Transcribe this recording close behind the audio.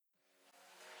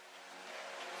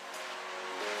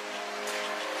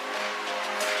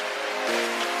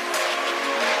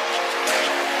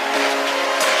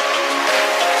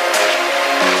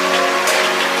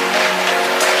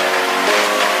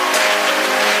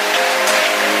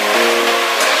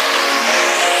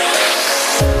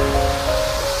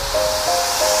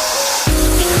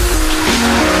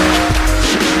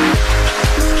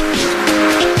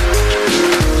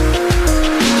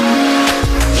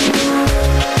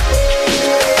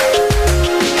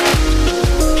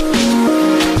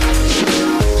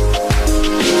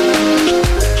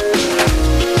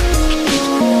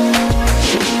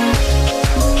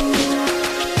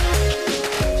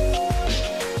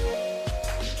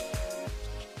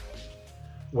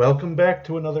Welcome back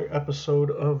to another episode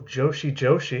of Joshi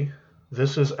Joshi.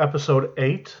 This is episode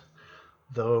 8,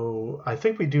 though I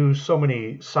think we do so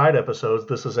many side episodes.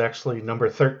 This is actually number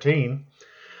 13.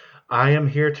 I am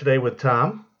here today with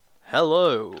Tom.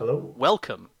 Hello, Hello.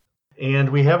 welcome. And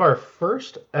we have our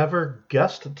first ever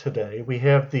guest today. We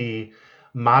have the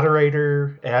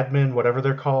moderator, admin, whatever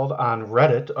they're called, on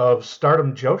Reddit of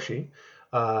Stardom Joshi.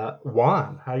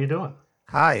 Juan, how you doing?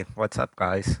 Hi, what's up,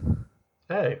 guys?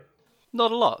 Hey.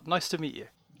 Not a lot. Nice to meet you.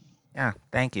 Yeah,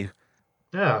 thank you.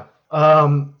 Yeah.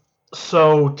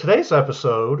 So today's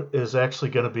episode is actually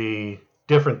going to be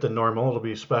different than normal. It'll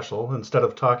be special. Instead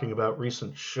of talking about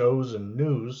recent shows and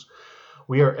news,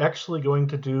 we are actually going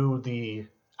to do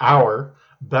our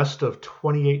best of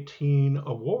 2018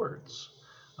 awards.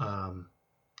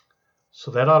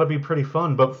 So that ought to be pretty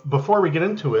fun. But before we get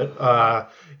into it,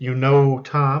 you know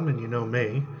Tom and you know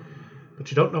me,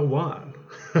 but you don't know Juan.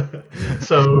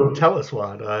 So tell us,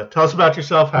 Juan. Tell us about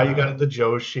yourself, how you got into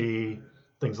Joshi,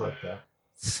 things like that.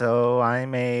 So,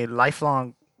 I'm a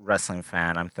lifelong wrestling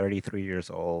fan. I'm 33 years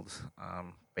old.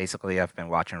 Basically, I've been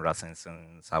watching wrestling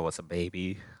since I was a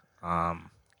baby.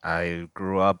 I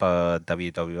grew up a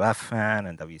WWF fan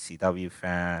and WCW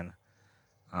fan.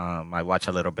 I watch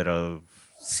a little bit of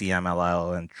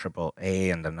CMLL and Triple A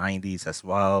in the 90s as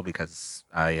well because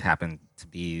I happen to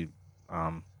be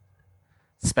um,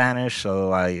 Spanish,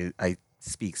 so I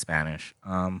speak Spanish.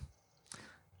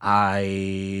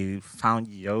 I found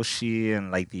Yoshi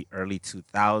in like the early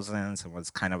 2000s and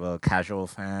was kind of a casual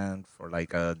fan for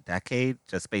like a decade,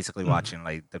 just basically Mhm. watching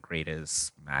like the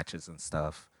greatest matches and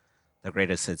stuff, the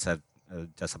greatest hits that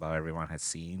just about everyone has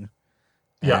seen.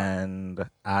 Yeah. And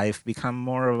I've become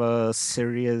more of a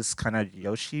serious kind of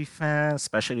Yoshi fan,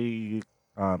 especially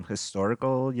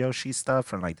historical Yoshi stuff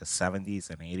from like the 70s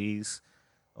and 80s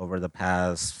over the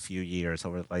past few years,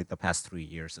 over like the past 3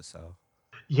 years or so.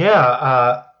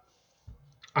 Yeah.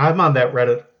 I'm on that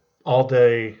Reddit all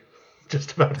day,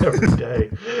 just about every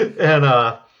day. And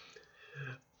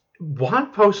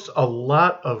Juan posts a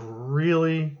lot of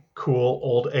really cool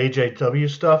old AJW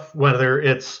stuff, whether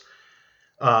it's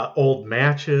old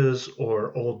matches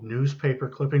or old newspaper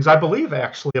clippings. I believe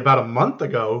actually about a month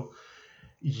ago,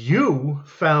 you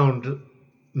found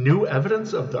new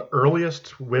evidence of the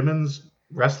earliest women's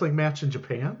wrestling match in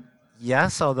Japan.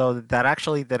 Yes, although that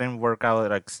actually didn't work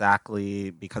out exactly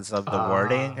because of the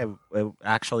wording. Uh, It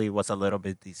actually was a little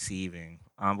bit deceiving.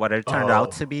 What it turned out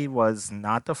oh, to be was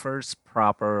not the first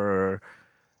proper,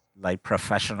 like,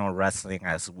 professional wrestling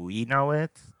as we know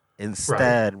it. right.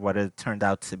 Instead, what it turned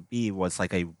out to be was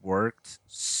like a worked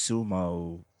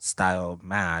sumo style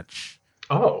match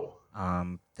Oh,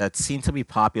 that seemed to be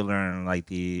popular in like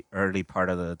the early part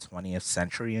of the 20th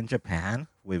century in Japan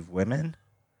with women.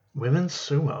 women's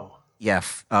sumo. Yeah,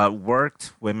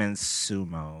 worked women's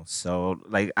sumo. So,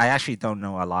 like, I actually don't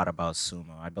know a lot about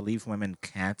sumo. I believe women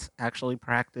can't actually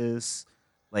practice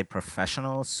like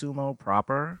professional sumo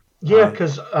proper. Yeah,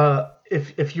 because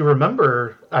if you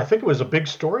remember, I think it was a big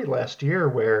story last year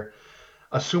where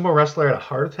a sumo wrestler had a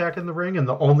heart attack in the ring, and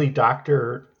the only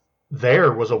doctor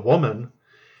there was a woman,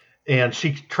 and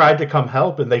she tried to come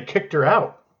help, and they kicked her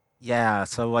out. Yeah,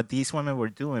 so what these women were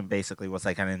doing basically was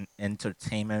like an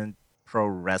entertainment pro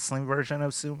wrestling version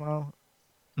of sumo.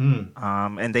 Mm,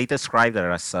 And they described it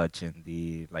as such in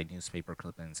the like newspaper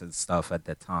clippings and stuff at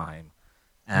the time.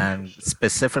 And interesting.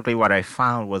 specifically, what I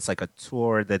found was like a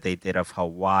tour that they did of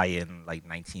Hawaii in like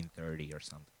 1930 or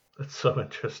something. That's so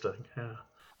interesting. Yeah.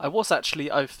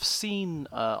 I've seen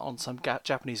on some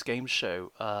Japanese game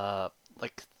show,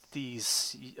 like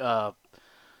these,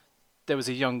 there was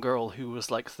a young girl who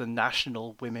was like the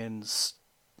national women's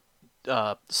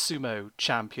sumo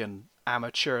champion,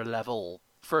 amateur level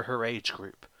for her age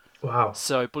group. Wow.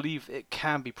 So I believe it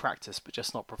can be practiced, but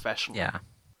just not professionally. Yeah.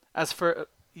 As for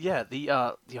the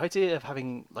idea of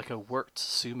having like a worked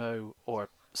sumo or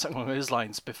something along those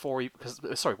lines before you, because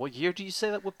sorry, what year do you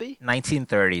say that would be?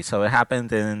 1930. So it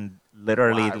happened in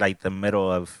literally Wow. like the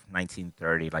middle of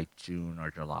 1930, like June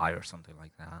or July or something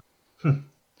like that.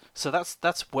 So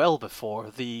that's well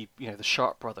before the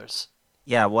Sharp brothers.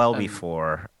 Yeah, well And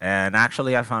before. And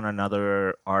actually, I found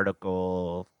another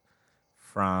article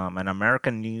from an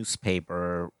American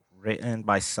newspaper written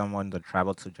by someone that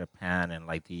traveled to Japan in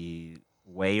like the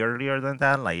way earlier than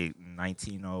that, like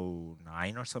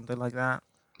 1909 or something like that.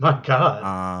 My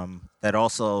God. That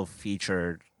also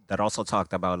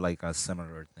talked about like a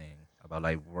similar thing about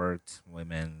like worked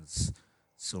women's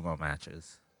sumo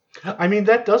matches. I mean,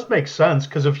 that does make sense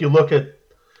because if you look at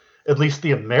least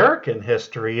the American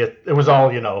history, it was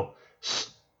all,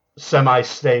 semi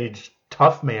staged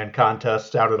tough man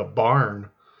contests out at a barn.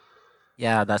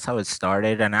 Yeah, that's how it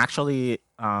started. And actually,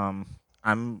 I'm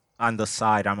on the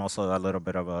side. I'm also a little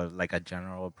bit of a like a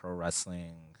general pro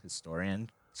wrestling historian,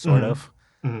 sort Hmm. of.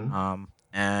 Hmm.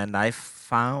 And I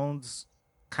found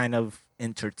kind of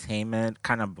entertainment,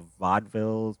 kind of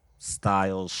vaudeville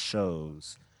style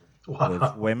shows with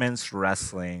Wow. women's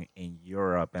wrestling in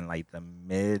Europe in like the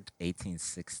mid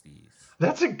 1860s.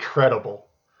 That's incredible.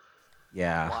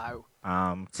 Yeah.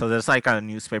 Wow. So there's like a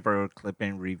newspaper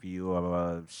clipping review of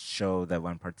a show that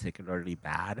went particularly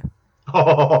bad.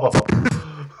 Oh.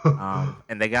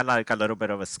 And they got like a little bit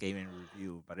of a scathing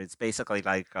review, but it's basically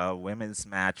like a women's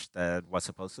match that was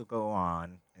supposed to go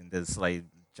on in this like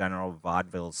general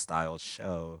vaudeville style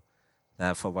show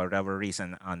that for whatever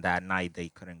reason on that night they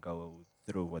couldn't go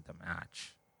through with the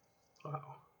match.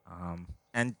 Wow.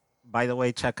 And by the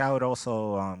way, check out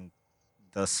also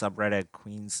the subreddit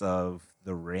Queens of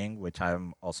the Ring, which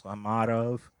I'm also a mod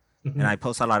of. And Hmm. I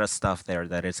post a lot of stuff there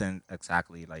that isn't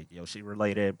exactly like Yoshi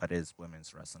related, but is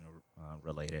women's wrestling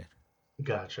related.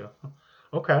 Gotcha.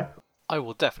 Okay. I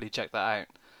will definitely check that out.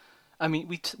 I mean,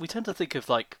 we tend to think of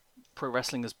like pro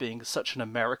wrestling as being such an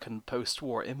American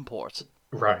post-war import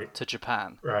Right. to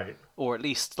Japan, Right. or at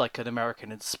least like an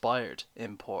American-inspired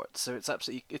import. So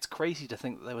it's crazy to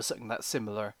think that there was something that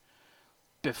similar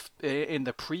in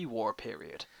the pre-war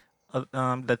period.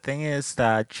 The thing is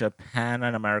that Japan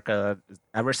and America,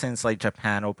 ever since like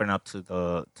Japan opened up to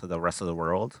the rest of the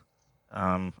world,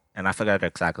 and I forgot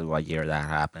exactly what year that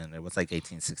happened. It was like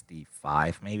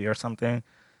 1865 maybe or something.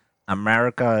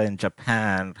 America and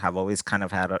Japan have always kind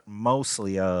of had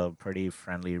mostly a pretty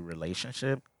friendly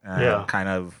relationship and Yeah. kind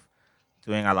of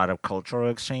doing a lot of cultural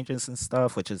exchanges and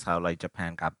stuff, which is how like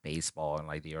Japan got baseball in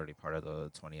like the early part of the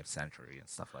 20th century and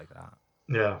stuff like that.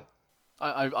 Yeah.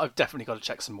 I've definitely got to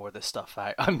check some more of this stuff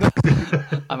out.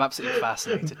 I'm absolutely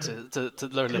fascinated to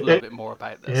learn a little It, bit more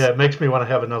about yeah, this. it makes me want to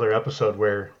have another episode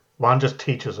where Juan just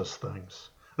teaches us things.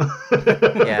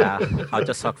 Yeah, I'll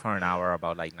just talk for an hour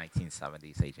about like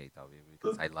 1970s AJW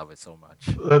because I love it so much.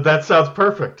 That sounds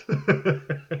perfect.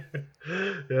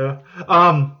 Yeah.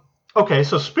 Okay,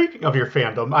 so speaking of your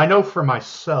fandom, I know for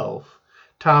myself,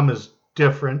 Tom is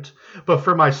different, but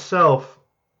for myself,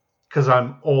 because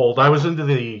I'm old, I was into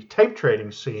the tape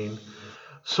trading scene,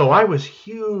 so I was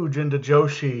huge into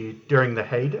Joshi during the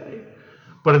heyday.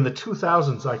 But in the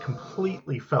 2000s, I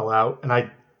completely fell out, and I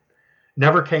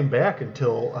never came back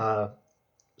until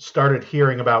started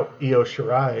hearing about Io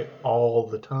Shirai all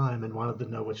the time and wanted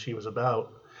to know what she was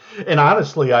about. And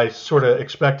honestly, I sort of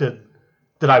expected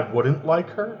that I wouldn't like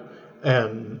her,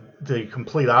 and the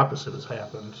complete opposite has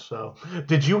happened. So,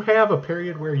 did you have a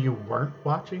period where you weren't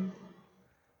watching?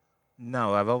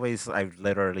 No, I've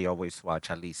literally always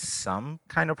watched at least some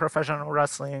kind of professional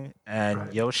wrestling, and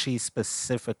Right. Yoshi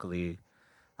specifically.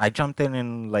 I jumped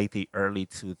in like the early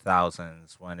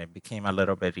 2000s when it became a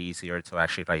little bit easier to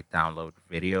actually like download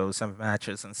videos of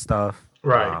matches and stuff.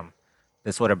 Right.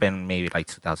 This would have been maybe like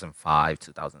 2005,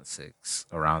 2006,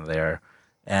 around there.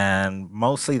 And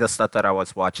mostly the stuff that I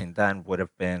was watching then would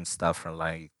have been stuff from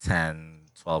like 10,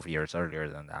 12 years earlier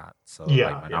than that. So like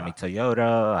Yeah. Yeah. Manami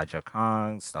Toyota, Aja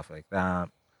Kong, stuff like that.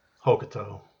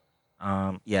 Hokuto.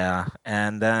 Yeah,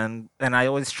 and I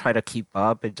always try to keep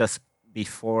up. It just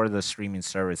before the streaming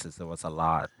services, it was a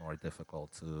lot more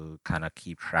difficult to kind of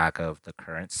keep track of the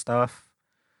current stuff.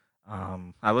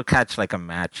 I would catch like a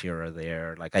match here or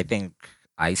there. Like I think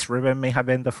Ice Ribbon may have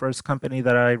been the first company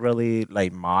that I really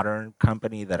like modern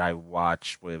company that I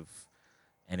watch with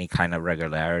any kind of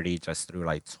regularity just through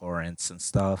like torrents and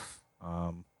stuff.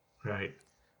 Right.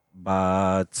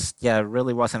 But yeah, it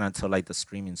really wasn't until like the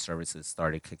streaming services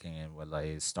started kicking in with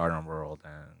like Stardom World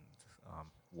and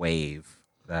Wave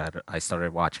that I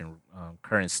started watching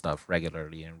current stuff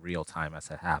regularly in real time as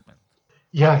it happened.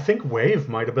 Yeah, I think Wave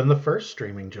might have been the first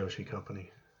streaming Joshi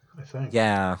company. I think.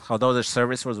 Yeah, although the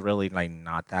service was really like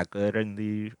not that good in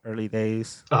the early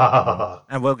days, Ah,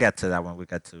 and we'll get to that when we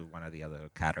get to one of the other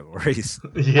categories.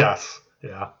 yes.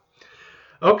 Yeah.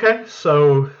 Okay,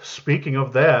 so speaking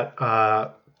of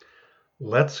that,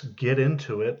 let's get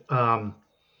into it.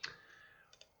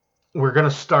 We're going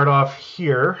to start off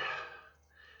here.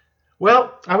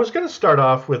 Well, I was going to start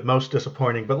off with most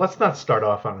disappointing, but let's not start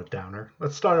off on a downer.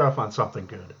 Let's start off on something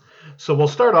good. So we'll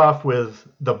start off with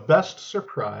the best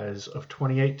surprise of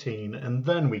 2018, and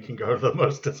then we can go to the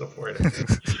most disappointing.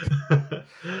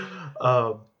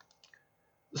 uh,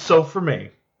 so for me,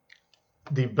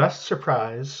 the best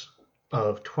surprise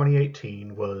of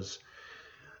 2018 was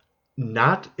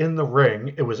not in the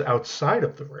ring. It was outside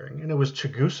of the ring, and it was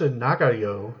Chigusa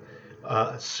Nagayo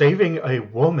saving a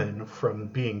woman from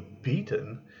being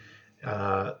beaten.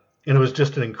 and it was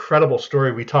just an incredible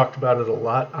story. We talked about it a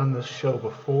lot on this show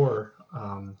before,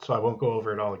 so I won't go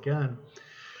over it all again.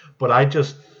 But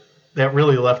that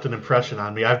really left an impression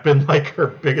on me. I've been like her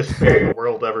biggest fan in the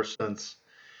world ever since.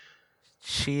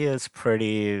 She is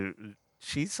pretty.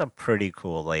 She's a pretty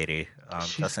cool lady,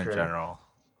 She's just in great. general.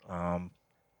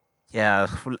 Yeah,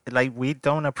 like we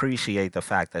don't appreciate the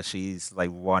fact that she's like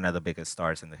one of the biggest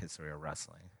stars in the history of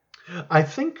wrestling. I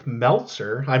think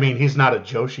Meltzer, I mean, he's not a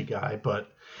Joshi guy, but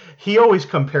he always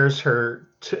compares her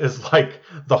to as like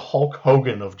the Hulk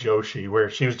Hogan of Joshi, where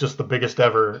she was just the biggest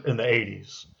ever in the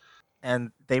 80s.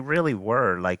 And they really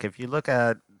were. Like if you look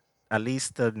at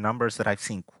least the numbers that I've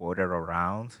seen quoted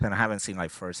around, and I haven't seen like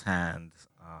firsthand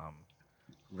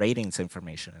ratings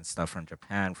information and stuff from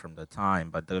Japan from the time,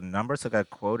 but the numbers that got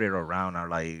quoted around are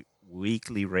like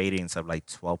weekly ratings of like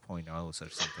 12.0s or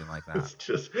something like that. It's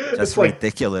Just like,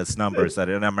 ridiculous numbers that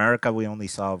in America we only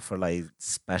saw for like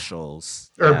specials.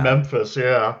 or Yeah. Memphis,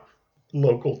 yeah,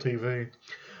 local TV.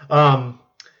 Um,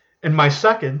 and my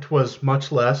second was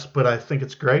much less, but I think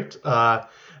it's great.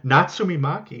 Natsumi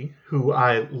Maki, who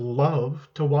I love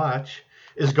to watch,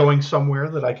 is going somewhere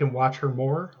that I can watch her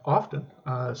more often.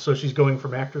 So she's going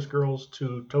from Actress Girls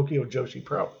to Tokyo Joshi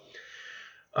Pro.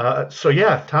 So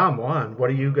yeah, Tom, Juan, what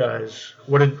do you guys?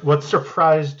 What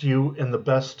surprised you in the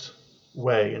best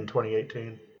way in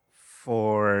 2018?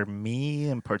 For me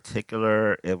in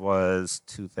particular, it was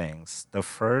two things. The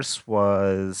first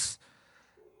was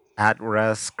At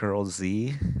Rest Girl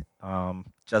Z,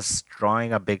 just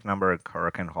drawing a big number at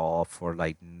Korakuen Hall for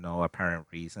like no apparent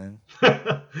reason.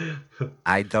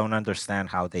 I don't understand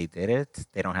how they did it.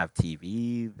 They don't have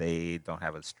TV. They don't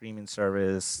have a streaming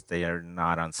service. They are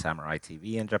not on Samurai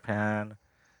TV in Japan.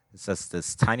 It's just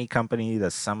this tiny company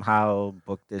that somehow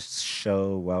booked this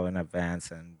show well in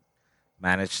advance and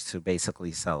managed to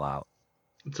basically sell out.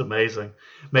 It's amazing.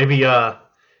 Maybe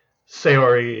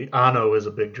Saori Ano is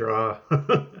a big draw.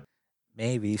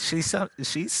 Maybe she's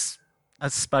a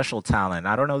special talent.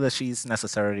 I don't know that she's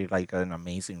necessarily like an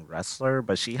amazing wrestler,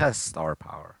 but she has star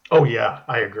power. Oh yeah,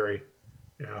 I agree.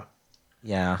 Yeah.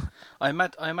 Yeah, I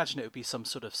imagine it would be some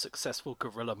sort of successful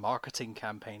guerrilla marketing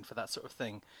campaign for that sort of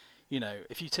thing. You know,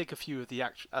 if you take a few of the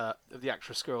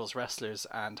actress girls wrestlers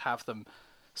and have them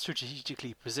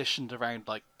strategically positioned around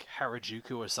like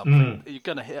Harajuku or something, you're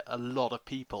gonna hit a lot of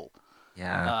people,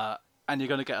 yeah. and you're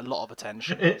gonna get a lot of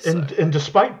attention. And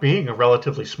despite being a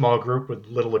relatively small group with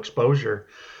little exposure,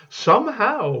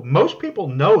 somehow most people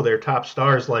know their top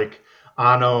stars like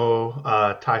Ano,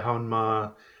 Tai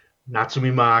Honma,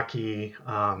 Natsumi Maki.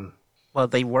 Well,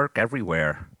 they work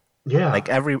everywhere. Yeah, Like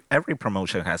every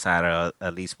promotion has had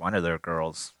at least one of their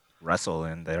girls wrestle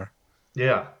in there.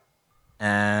 yeah.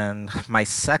 And my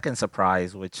second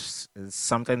surprise, which is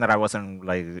something that I wasn't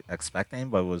like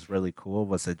expecting, but was really cool,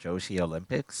 was the Joshi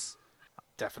Olympics.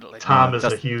 Definitely. Tom is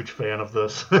a Just huge fan of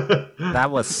this.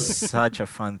 that was such a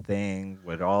fun thing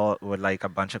with like a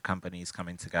bunch of companies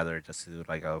coming together just to do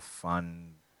like a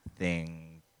fun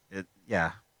thing.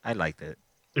 Yeah, I liked it.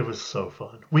 It was so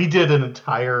fun. We did an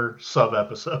entire sub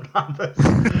episode on this.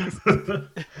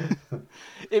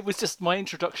 It was just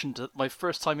my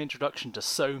first time introduction to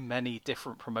so many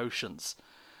different promotions,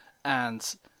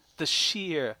 and the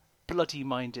sheer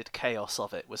bloody-minded chaos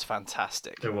of it was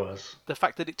fantastic. It was. The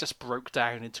fact that it just broke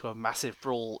down into a massive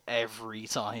brawl every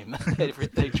time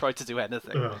they tried to do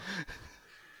anything.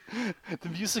 The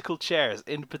musical chairs,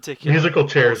 in particular, Musical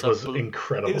chairs was it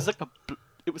incredible. was like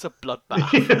it was a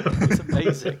bloodbath. It was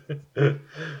amazing.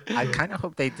 I kind of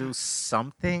hope they do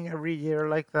something every year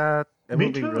like that. It Me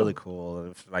would be too. really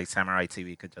cool if like Samurai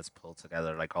TV could just pull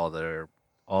together like all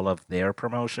of their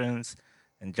promotions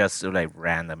and just do like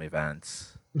random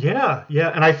events. Yeah, yeah,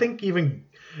 and I think even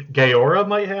Gaora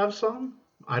might have some.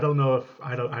 I don't know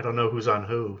who's on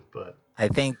who, but I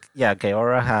think yeah,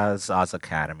 Gaora has Oz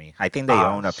Academy. I think they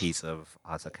own a Oz. piece of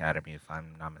Oz Academy if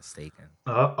I'm not mistaken.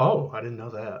 Oh, I didn't know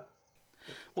that.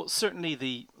 Well, certainly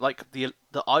the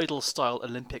idol style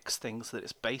Olympics things that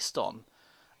it's based on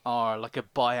are like a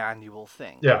biannual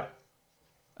thing. Yeah,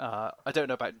 I don't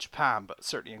know about Japan, but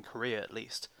certainly in Korea at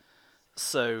least.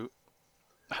 So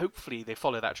hopefully they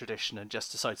follow that tradition and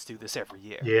just decide to do this every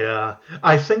year. yeah.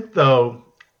 I think though,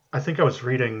 I think I was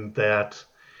reading that.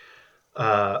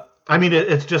 I mean,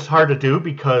 it's just hard to do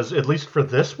because at least for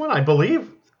this one, I believe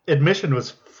admission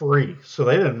was free, so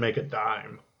they didn't make a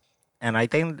dime. And I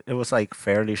think it was like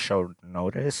fairly short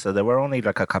notice, so there were only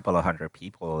like a couple of hundred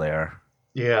people there.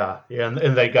 Yeah, yeah,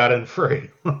 and they got in free.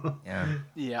 Yeah.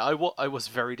 Yeah, I was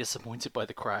very disappointed by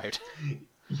the crowd,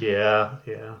 Yeah,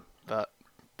 yeah,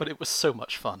 but it was so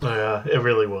much fun. yeah. It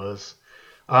really was.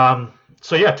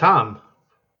 So yeah, Tom,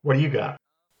 what do you got?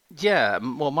 Yeah,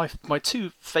 well, my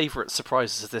two favourite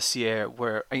surprises this year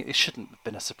were. I mean, it shouldn't have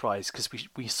been a surprise because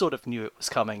we sort of knew it was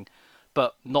coming,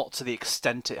 but not to the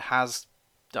extent it has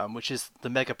done, which is the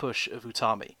mega push of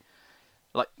Utami.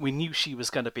 Like we knew she was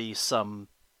going to be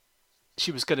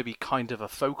kind of a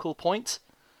focal point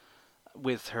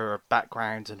with her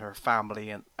background and her family,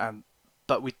 and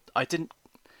but I didn't,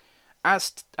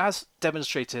 as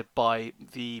demonstrated by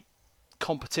the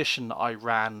competition I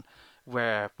ran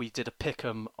where we did a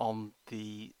pick'em on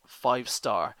the 5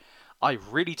 star. I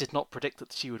really did not predict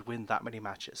that she would win that many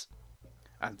matches,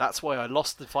 and that's why I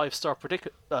lost the 5 star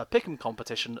pick'em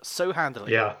competition so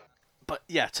handily. Yeah. But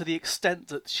yeah, to the extent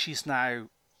that she's now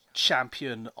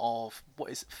champion of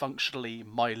what is functionally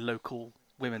my local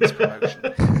women's promotion.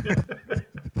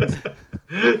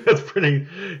 That's pretty.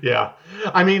 Yeah.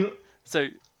 I mean, So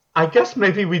I guess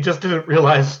maybe we just didn't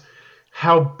realize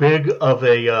how big of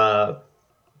a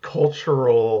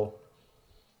cultural,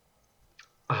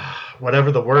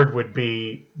 whatever the word would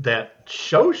be, that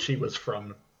show she was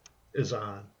from is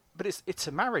on. but it's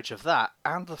a marriage of that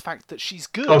and the fact that she's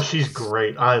good. Oh, she's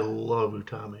great. I love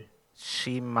Utami.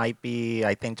 She might be,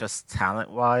 I think, just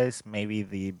talent-wise, maybe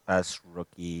the best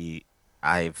rookie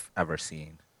I've ever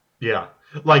seen. Yeah.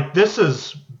 Like, this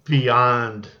is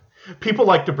beyond. People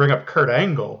like to bring up Kurt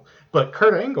Angle, but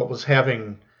Kurt Angle was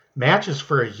having matches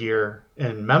for a year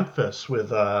in Memphis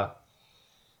with, I'm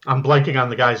blanking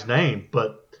on the guy's name,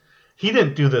 but he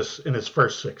didn't do this in his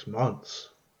first 6 months.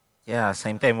 Yeah,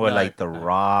 same thing with No, like The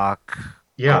Rock,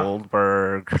 Yeah.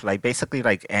 Goldberg, like basically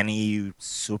like any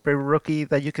super rookie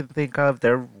that you can think of,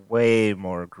 they're way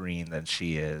more green than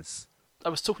she is. I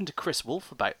was talking to Chris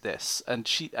Wolf about this, and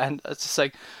it's just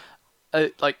saying,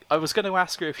 like I was going to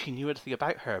ask her if she knew anything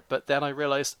about her, but then I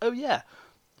realized, oh yeah,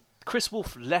 Chris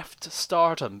Wolf left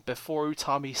Stardom before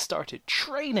Utami started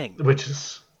training. Which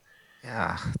is,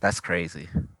 Yeah, that's crazy.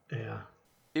 yeah.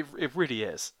 It really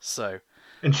is. So,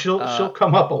 And she'll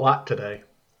come up a lot today.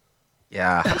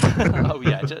 Yeah. oh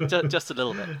yeah, just a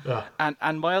little bit. Yeah.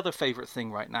 And my other favorite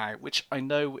thing right now, which I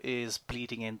know is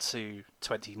bleeding into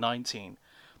 2019,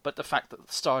 but the fact that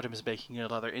Stardom is making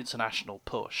another international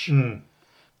push,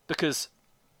 because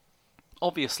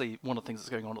obviously one of the things that's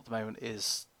going on at the moment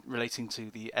is relating to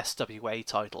the SWA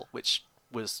title, which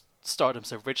was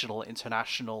Stardom's original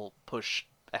international push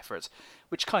effort,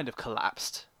 which kind of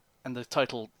collapsed, and the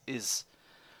title's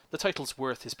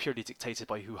worth is purely dictated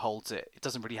by who holds it. It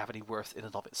doesn't really have any worth in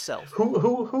and of itself.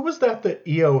 Who was that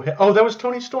EO had? Oh, that was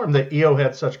Tony Storm that EO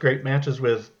had such great matches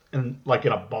with in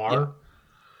a bar.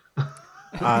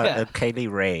 Yeah. Kaylee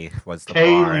Ray was the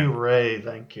Kaylee bar. Ray,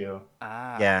 thank you.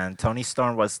 Ah. Yeah, and Tony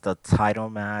Storm was the title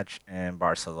match in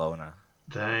Barcelona.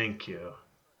 Thank you.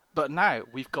 But now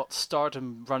we've got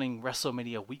Stardom running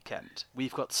WrestleMania weekend.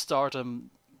 We've got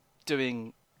Stardom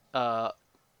doing the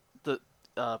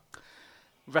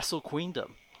Wrestle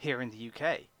Queendom here in the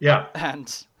UK. Yeah.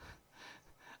 And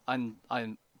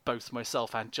I'm both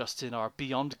myself and Justin are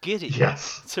beyond giddy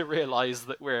Yes. to realise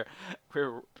that we're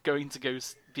going to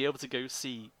be able to go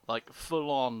see like full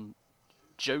on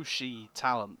Joshi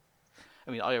talent.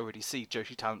 I mean, I already see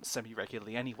Joshi talent semi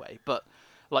regularly anyway, but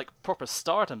like proper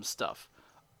Stardom stuff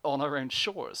on our own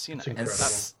shores, you know. It's incredible.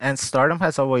 And Stardom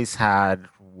has always had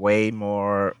way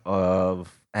more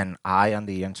of an eye on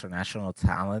the international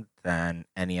talent than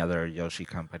any other Yoshi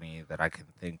company that I can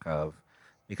think of.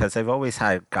 Because they've always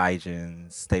had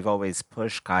gaijins, they've always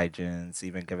pushed gaijins,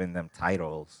 even giving them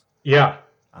titles. Yeah.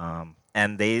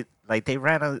 And they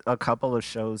ran a couple of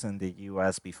shows in the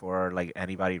US before like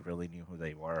anybody really knew who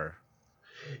they were.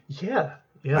 Yeah.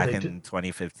 Yeah. Back They in did.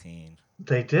 2015.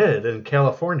 They did in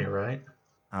California, right?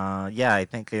 Yeah, I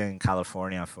think in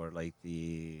California for like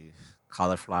the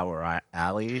Cauliflower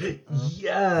Alley.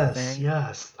 Yes. thing.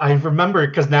 Yes. I remember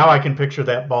because now I can picture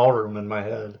that ballroom in my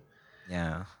head.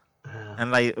 Yeah, Yeah.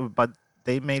 and like, but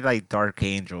they made like Dark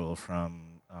Angel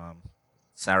from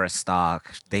Sarah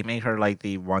Stock. They made her like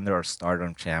the Wonder of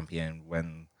Stardom champion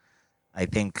when I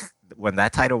think when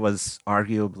that title was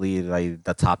arguably like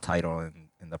the top title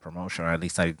in the promotion, or at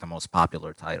least like the most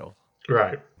popular title.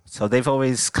 Right. So they've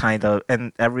always kind of,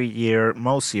 and every year,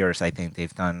 most years, I think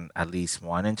they've done at least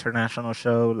one international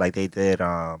show. Like they did,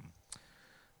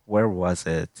 where was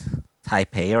it?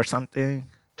 Taipei or something?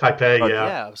 Taipei, But- yeah.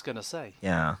 Yeah, I was gonna say.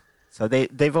 Yeah. So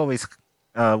they've always,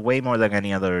 way more than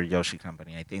any other Yoshi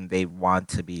company. I think they want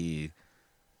to be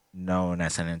known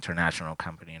as an international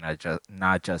company,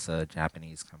 not just a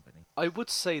Japanese company. I would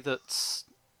say that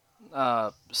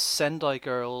Sendai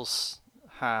Girls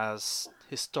has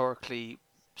historically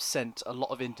sent a lot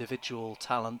of individual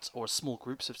talent or small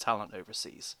groups of talent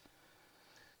overseas.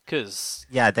 Because,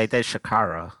 Yeah, they did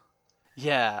Shakara.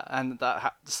 Yeah, and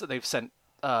so they've sent.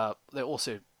 They've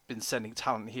also been sending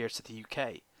talent here to the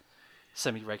UK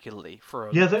semi regularly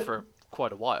Yeah, for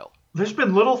quite a while. there's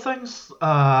been little things.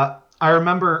 I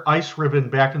remember Ice Ribbon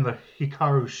back in the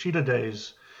Hikaru Shida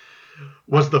days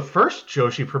was the first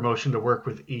Joshi promotion to work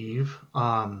with Eve,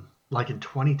 like in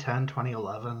 2010,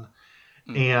 2011.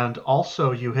 And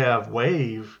also you have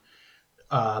Wave.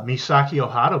 Misaki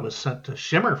Ohata was sent to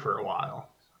Shimmer for a while.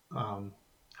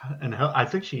 And I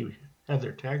think she had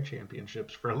their tag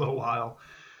championships for a little while.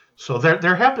 So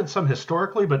there have been some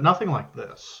historically, but nothing like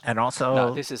this. And No,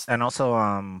 also, this is and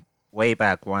also, way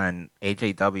back when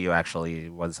AJW actually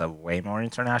was a way more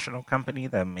international company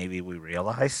than maybe we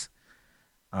realize.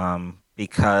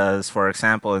 Because, for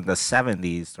example, in the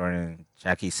 70s during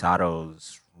Jackie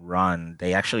Sato's run,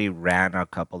 they actually ran a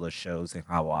couple of shows in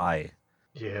Hawaii.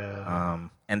 Yeah.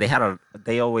 And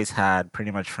they always had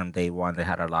pretty much from day one, they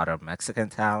had a lot of Mexican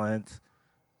talent.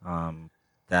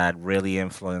 That really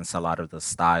influenced a lot of the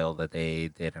style that they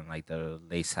did in like the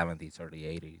late 70s, early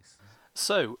 80s.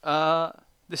 so.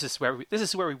 This is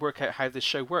where we work out how this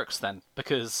show works then,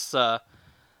 because I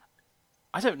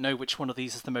don't know which one of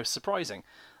these is the most surprising.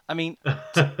 I mean,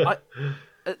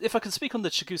 if I can speak on the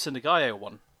Chigusa Nagayo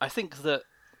one, I think that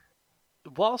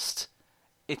whilst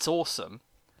it's awesome,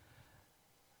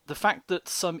 the fact that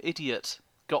some idiot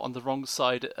got on the wrong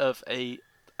side of a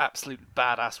absolute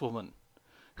badass woman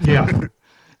Yeah.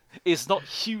 is not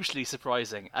hugely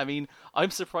surprising. I mean, I'm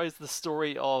surprised the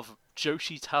story of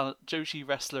Joshi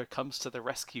wrestler comes to the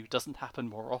rescue doesn't happen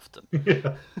more often.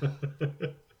 Yeah.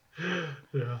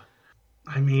 Yeah.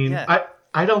 I mean, Yeah.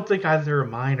 I don't think either of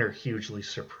mine are hugely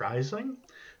surprising,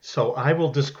 so I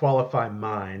will disqualify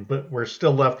mine, but we're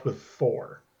still left with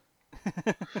four.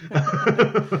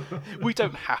 We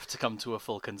don't have to come to a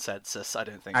full consensus, I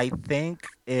don't think. I think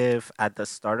if at the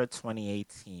start of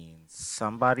 2018,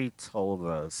 somebody told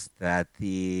us that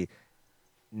the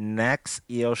next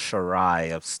Io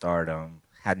Shirai of Stardom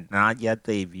had not yet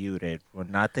debuted, would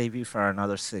not debut for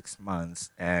another 6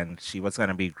 months, and she was going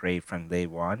to be great from day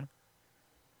one,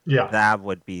 Yeah, that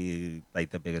would be like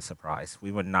the biggest surprise.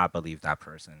 We would not believe that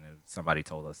person if somebody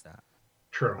told us that.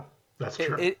 true. That's It,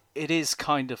 true. it is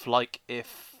kind of like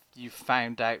if you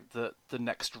found out that the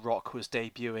next Rock was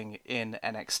debuting in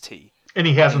NXT. And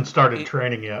he hasn't started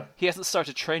training yet. He hasn't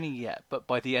started training yet, but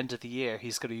by the end of the year,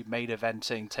 he's going to be main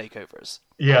eventing takeovers.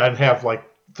 Yeah, and have like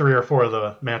 3 or 4 of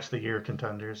the match of the year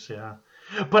contenders. Yeah.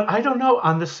 But I don't know.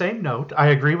 On the same note, I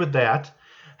agree with that.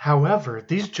 However,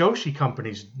 these Joshi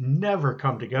companies never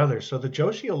come together. So the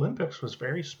Joshi Olympics was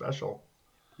very special.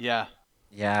 Yeah.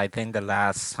 Yeah, I think the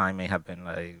last time may have been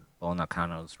like Bo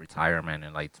Nakano's retirement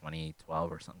in like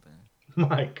 2012 or something.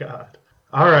 My God.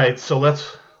 All right, so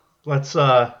let's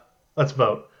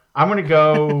vote. I'm gonna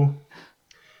go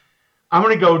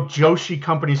Joshi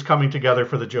companies coming together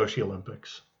for the Joshi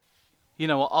Olympics. You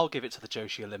know what? I'll give it to the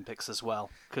Joshi Olympics as well,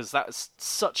 because that's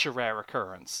such a rare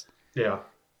occurrence. Yeah.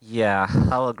 Yeah,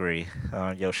 I'll agree.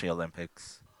 Yoshi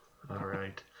Olympics. All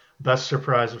right. Best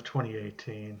surprise of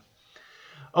 2018.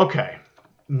 Okay.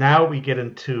 Now we get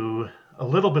into a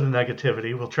little bit of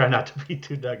negativity. We'll try not to be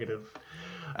too negative.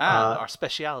 Our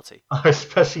speciality. Our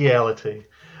speciality.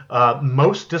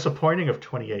 Most disappointing of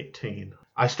 2018.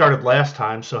 I started last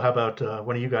time, so how about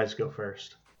one of you guys go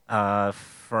first?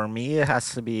 For me, it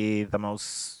has to be the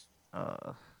most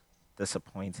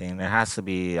disappointing. It has to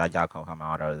be Ayako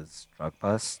Hamada's drug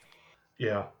bust.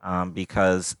 Yeah.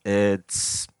 Because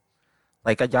it's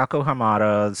like Ayako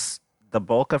Hamada's the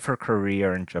bulk of her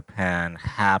career in Japan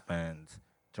happened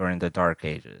during the Dark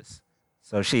Ages.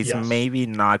 So she's Yes. maybe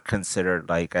not considered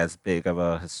like as big of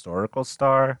a historical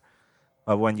star,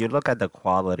 but when you look at the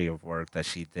quality of work that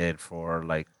she did for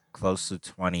like close to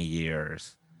 20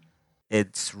 years,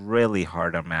 it's really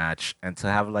hard to match. And to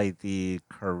have like the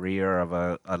career of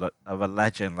a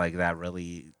legend like that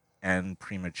really end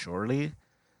prematurely,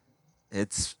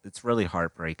 it's really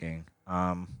heartbreaking.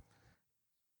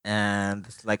 And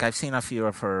like I've seen a few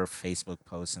of her Facebook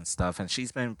posts and stuff, and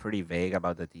she's been pretty vague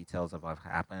about the details of what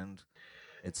happened.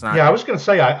 It's not, Yeah, I was going to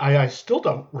say, I still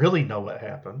don't really know what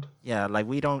happened. yeah, like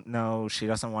we don't know. She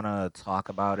doesn't want to talk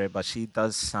about it, but she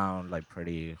does sound like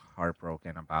pretty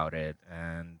heartbroken about it.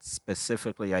 And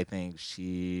specifically, I think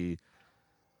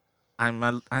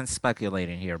I'm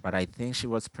speculating here, but I think she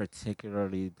was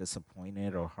particularly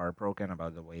disappointed or heartbroken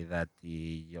about the way that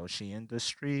the Yoshi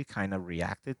industry kind of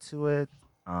reacted to it,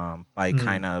 by Hmm.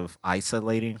 kind of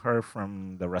isolating her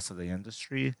from the rest of the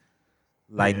industry.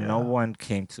 Like no Yeah, one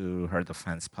came to her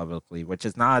defense publicly, which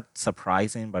is not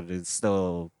surprising, but it's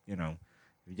still, if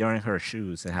you're in her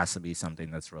shoes, it has to be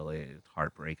something that's really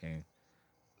heartbreaking.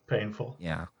 painful.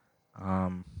 Yeah.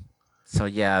 Um, So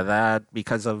yeah, that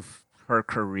because of her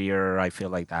career, I feel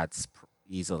like that's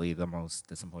easily the most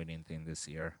disappointing thing this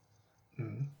year.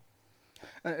 Mm.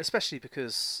 Especially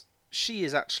because she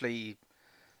is actually,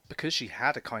 because she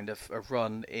had a kind of a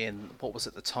run in what was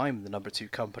at the time the number 2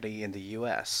 company in the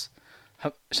US.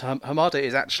 Hamada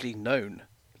is actually known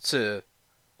to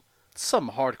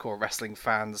some hardcore wrestling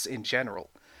fans in general,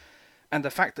 and the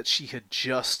fact that she had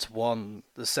just won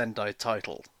the Sendai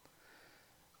title,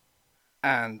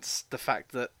 and the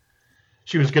fact that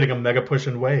She was getting a mega push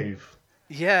in Wave.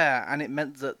 yeah, and it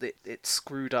meant that it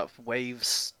screwed up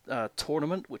Wave's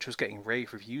tournament, which was getting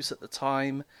rave reviews at the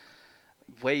time.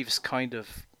 Wave's kind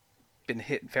of been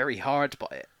hit very hard by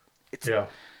it. It's Yeah.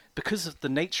 because of the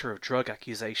nature of drug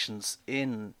accusations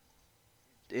in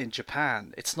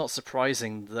Japan. It's not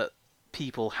surprising that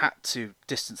people had to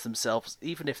distance themselves,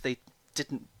 even if they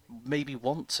didn't maybe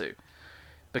want to,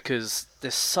 because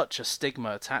there's such a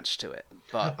stigma attached to it.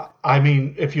 But I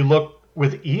mean, if you look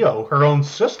with Io, her own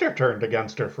sister turned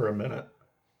against her for a minute.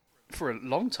 for a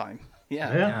long time,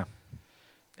 yeah.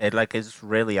 Yeah, it's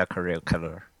really a career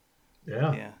killer.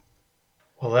 Yeah.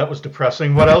 Well, that was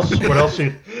depressing. What else? What else?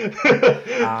 I'm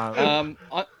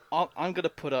gonna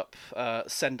put up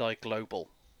Sendai Global.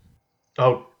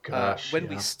 Oh gosh. When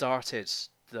we started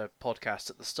the podcast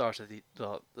at the start of the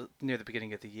near the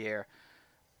beginning of the year,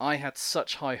 I had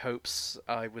such high hopes.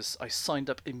 I signed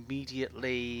up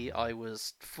immediately. I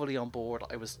was fully on board.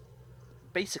 I was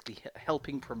basically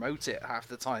helping promote it half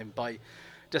the time by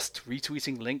just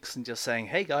retweeting links and just saying,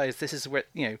 "Hey guys, this is where,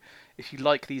 if you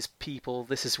like these people,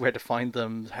 this is where to find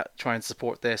them. Try and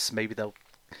support this. Maybe they'll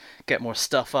get more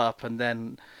stuff up." And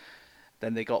then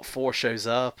they got 4 shows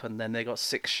up, and then they got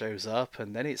 6 shows up,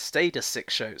 and then it stayed as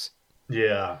 6 shows.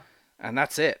 Yeah. And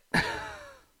that's it.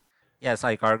 Yeah, it's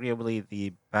like arguably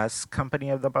the best company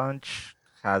of the bunch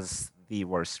has the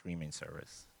worst streaming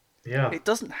service. Yeah. It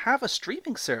doesn't have a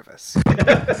streaming service.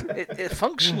 it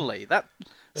functionally that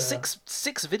six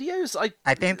videos.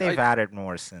 I think they've added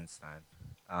more since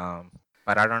then.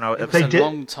 But I don't know It if was They a did-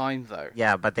 long time though.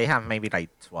 yeah, but they have maybe like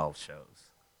 12 shows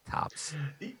tops.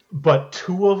 But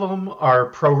 2 of them are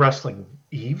Pro Wrestling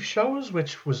Eve shows,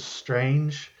 which was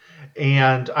strange.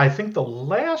 And I think the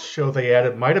last show they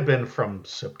added might have been from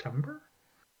September.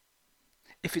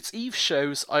 If it's Eve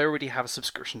shows, I already have a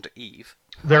subscription to Eve.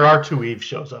 There are 2 Eve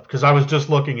shows up because I was just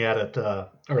looking at it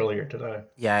earlier today.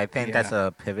 Yeah, I think that's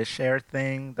a pivot share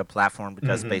thing. The platform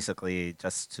just Mhm. basically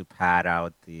just to pad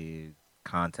out the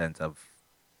content of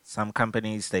some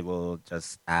companies, they will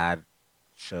just add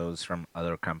shows from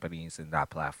other companies in that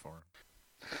platform.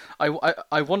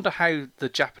 I wonder how the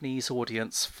Japanese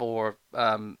audience for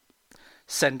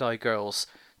Sendai Girls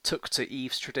took to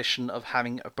Eve's tradition of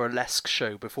having a burlesque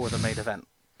show before the main event.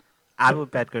 I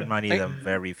would bet good money that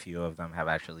very few of them have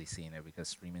actually seen it because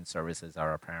streaming services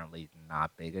are apparently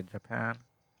not big in Japan.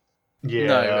 Yeah.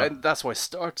 No, and that's why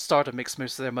Stardom makes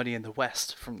most of their money in the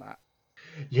West from that.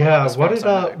 Yeah, As far as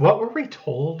I know. what were we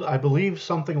told? I believe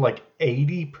something like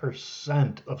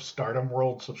 80% of Stardom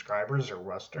World subscribers are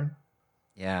Western.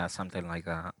 Yeah, something like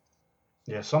that.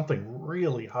 Yeah, something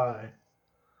really high.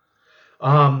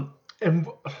 And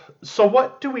so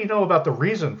what do we know about the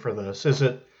reason for this? Is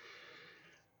it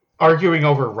arguing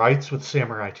over rights with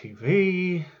Samurai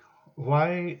TV?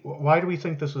 Why do we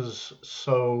think this is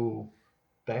so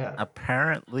bad?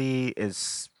 Apparently,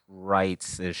 it's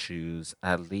rights issues,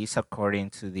 at least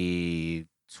according to the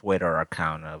Twitter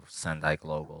account of Sendai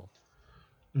Global.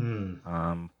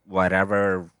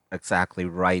 Whatever exactly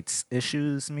rights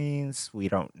issues means, we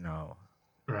don't know.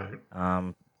 Right.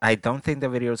 I don't think the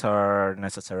videos are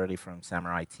necessarily from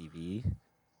Samurai TV.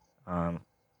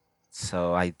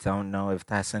 So I don't know if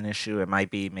that's an issue. It might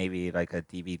be maybe like a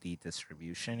DVD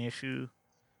distribution issue.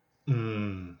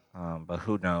 But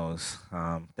who knows?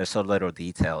 There's so little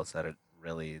details that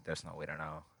there's no way to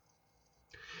know.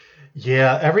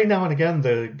 Yeah, every now and again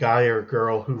the guy or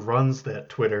girl who runs that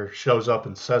Twitter shows up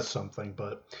and says something,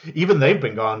 but even they've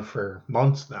been gone for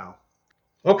months now.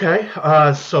 Okay,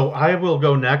 so I will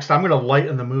go next. I'm going to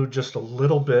lighten the mood just a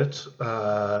little bit.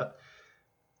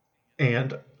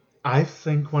 And I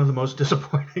think one of the most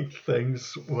disappointing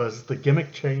things was the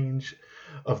gimmick change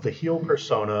of the heel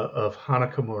persona of Hana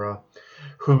Kimura,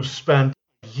 who spent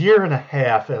a year and a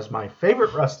half as my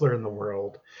favorite wrestler in the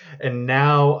world, and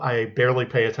now I barely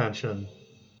pay attention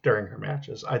during her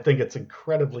matches. I think it's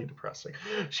incredibly depressing.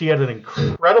 She had an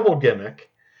incredible gimmick,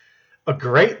 a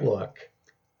great look.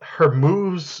 Her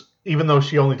moves, even though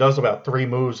she only does about 3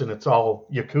 moves and it's all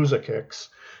Yakuza kicks,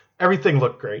 everything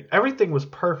looked great. Everything was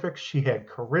perfect. She had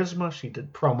charisma. She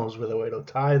did promos with Oedo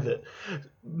Tai that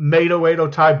made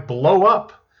Oedo Tai blow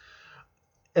up.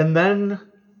 And then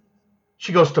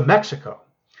she goes to Mexico.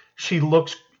 She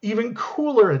looks even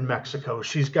cooler in Mexico.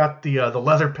 She's got the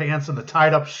leather pants and the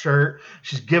tied up shirt.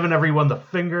 She's giving everyone the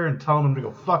finger and telling them to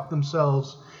go fuck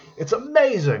themselves. It's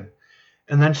amazing.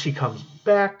 And then she comes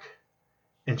back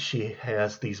and she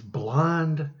has these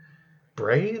blonde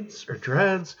braids or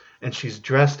dreads, and she's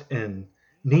dressed in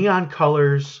neon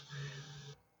colors,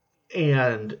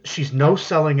 and she's no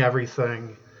selling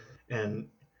everything, and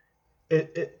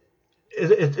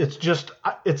it's just,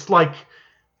 it's like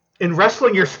in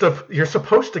wrestling you're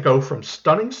supposed to go from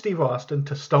stunning Steve Austin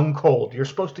to Stone Cold. You're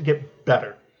supposed to get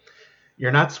better.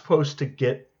 You're not supposed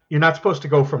to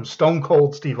go from Stone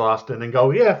Cold Steve Austin and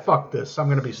go, yeah, fuck this, I'm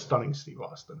going to be stunning Steve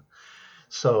Austin.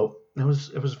 So it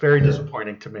was very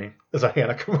disappointing to me as a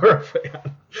Hana Kimura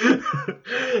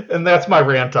fan. And that's my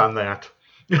rant on that.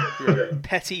 You're a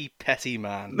petty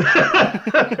man.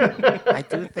 I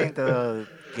do think the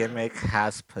gimmick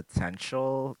has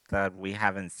potential that we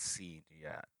haven't seen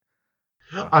yet.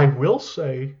 I will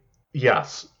say,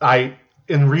 yes,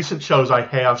 in recent shows I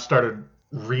have started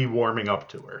re-warming up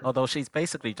to her. Although she's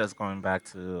basically just going back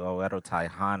to Oedo Tai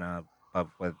Hana, but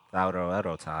without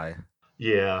Oedo Tai.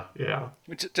 Yeah.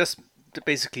 Just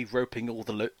basically roping all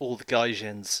the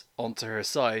gaijins onto her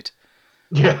side.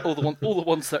 Yeah. All the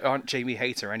ones that aren't Jamie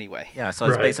Hayter anyway. Yeah, so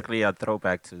it's basically a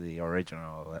throwback to the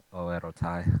original Oedo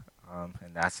Tai,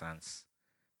 in that sense.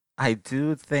 I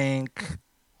do think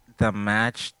the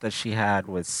match that she had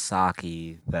with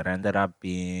Saki that ended up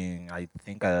being, I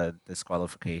think, a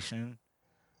disqualification.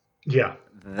 Yeah.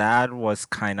 That was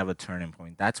kind of a turning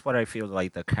point. That's what I feel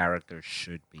like the character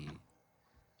should be.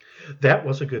 That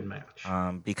was a good match.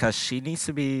 Because she's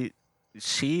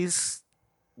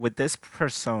with this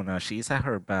persona, she's at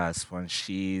her best when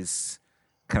she's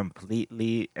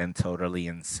completely and totally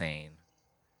insane.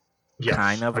 Yes,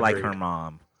 kind of agreed. like her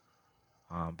mom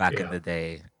back in the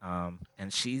day.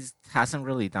 And she hasn't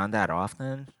really done that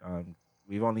often.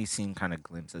 We've only seen kind of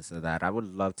glimpses of that. I would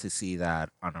love to see that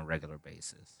on a regular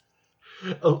basis.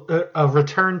 A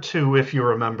return to, if you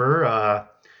remember,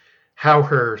 how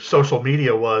her social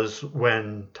media was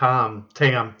when Tam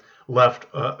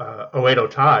left Oedo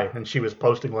Tai, and she was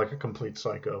posting like a complete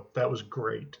psycho. That was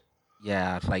great.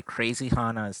 Yeah, like Crazy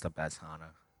Hana is the best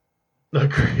Hana.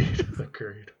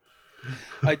 Agreed.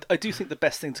 I do think the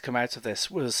best thing to come out of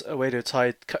this was Oedo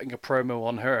Tai cutting a promo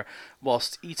on her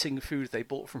whilst eating food they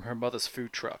bought from her mother's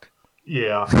food truck.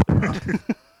 Yeah.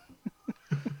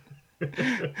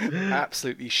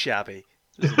 Absolutely shabby.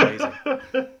 It was amazing.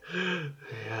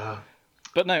 Yeah.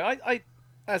 But no, I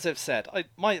as I've said,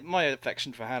 my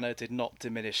affection for Hana did not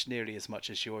diminish nearly as much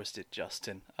as yours did,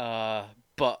 Justin.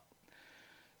 But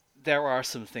there are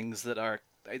some things that are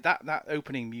that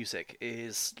opening music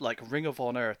is like Ring of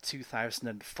Honor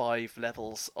 2005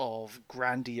 levels of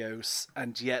grandiose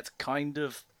and yet kind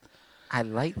of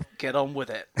get on with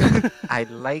it. I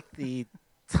like the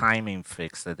timing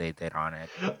fix that they did on it.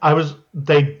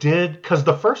 They did, because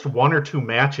the first one or two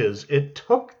matches, it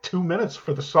took 2 minutes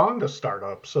for the song to start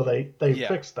up, so they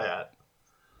fixed that.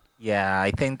 Yeah, I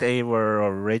think they were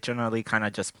originally kind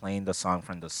of just playing the song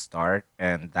from the start,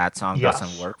 and that song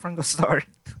doesn't work from the start.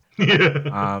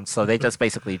 Yeah. So they just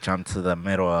basically jumped to the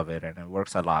middle of it, and it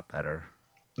works a lot better.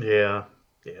 Yeah.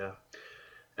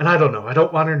 And I don't know. I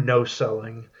don't want her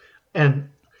no-selling. And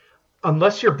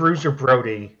unless you're Bruiser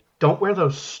Brody, don't wear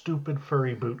those stupid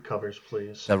furry boot covers,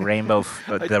 please. The rainbow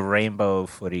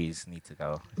footies need to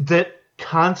go. That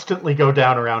constantly go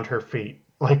down around her feet.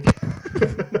 Like,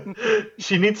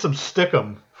 she needs some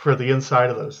stickum for the inside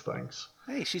of those things.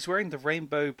 Hey, she's wearing the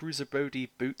rainbow Bruiser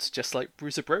Brody boots just like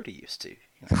Bruiser Brody used to.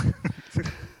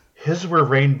 His were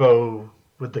rainbow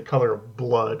with the color of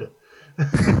blood.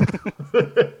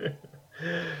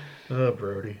 Oh,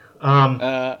 Brody.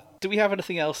 Do we have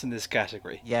anything else in this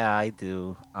category? Yeah, I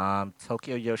do.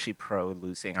 Tokyo Yoshi Pro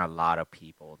losing a lot of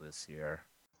people this year.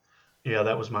 Yeah,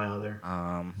 that was my other.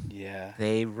 Yeah.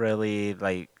 They really,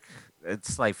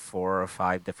 it's like 4 or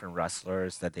 5 different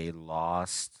wrestlers that they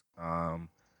lost.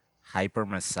 Hyper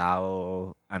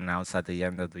Masao announced at the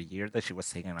end of the year that she was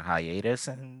taking a hiatus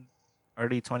in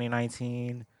early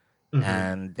 2019. Mm-hmm.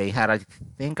 And they had, I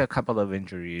think, a couple of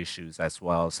injury issues as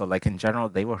well. So, in general,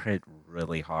 they were hit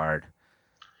really hard.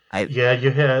 I'm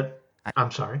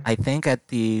sorry. I think at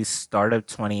the start of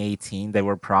 2018, they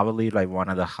were probably one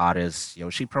of the hottest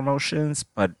Yoshi promotions,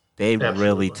 but they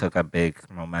really took a big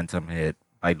momentum hit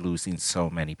by losing so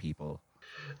many people.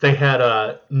 They had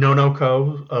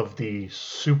Nonoko of the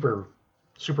Super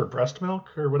Breast Milk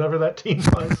or whatever that team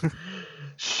was.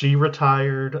 She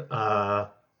retired.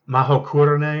 Maho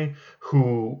Kurone,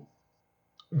 who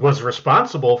was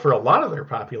responsible for a lot of their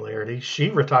popularity, she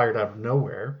retired out of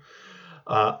nowhere.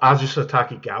 Azusa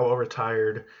Takigawa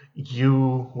retired.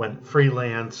 Yu went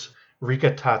freelance.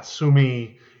 Rika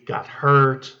Tatsumi got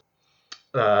hurt.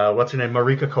 What's her name?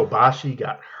 Marika Kobashi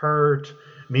got hurt.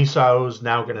 Misao's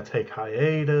now going to take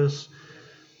hiatus.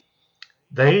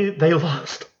 They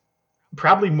lost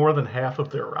probably more than half of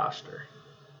their roster.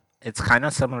 It's kind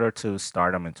of similar to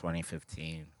Stardom in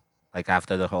 2015. Like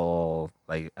after the whole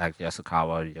like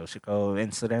Yasukawa Yoshiko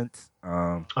incident,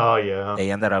 Oh yeah,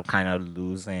 they ended up kind of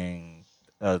losing.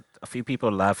 A few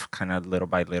people left kind of little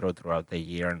by little throughout the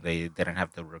year, and they didn't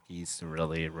have the rookies to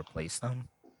really replace them.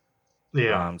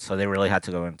 yeah. So they really had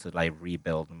to go into like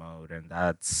rebuild mode, and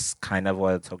that's kind of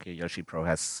what Tokyo Yoshi Pro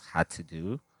has had to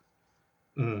do.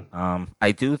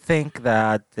 I do think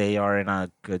that they are in a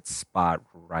good spot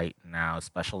right now,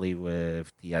 especially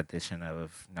with the addition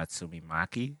of Natsumi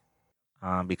Maki,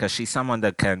 because she's someone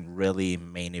that can really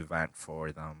main event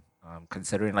for them.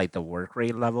 Considering like the work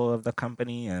rate level of the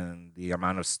company and the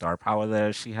amount of star power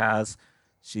that she has,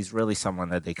 she's really someone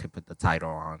that they could put the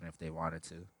title on if they wanted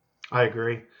to. I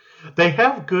agree. They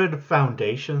have good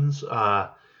foundations. I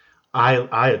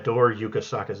adore Yuka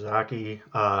Sakazaki.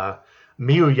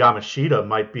 Miyu Yamashita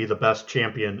might be the best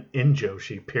champion in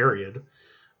Joshi, period.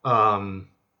 Natsumi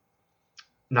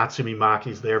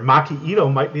Maki's there. Maki Ito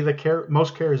might be the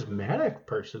most charismatic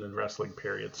person in wrestling,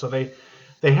 period. So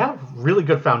they have really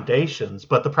good foundations,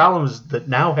 but the problem is that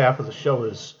now half of the show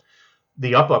is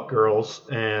the Up girls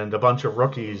and a bunch of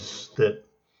rookies that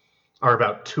are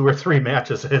about 2 or 3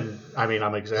 matches in. I mean,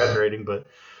 I'm exaggerating, but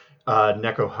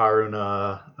Neko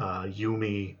Haruna,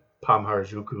 Yumi, Pam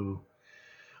Harajuku,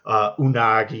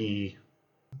 Unagi,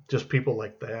 just people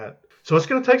like that. So it's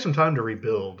going to take some time to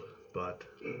rebuild, but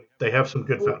they have some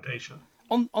good foundation.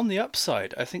 On the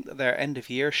upside, I think that their end of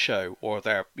year show, or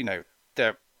their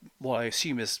what I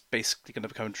assume is basically going to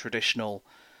become a traditional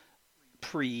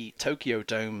pre-Tokyo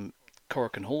Dome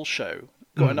Korakuen Hall show,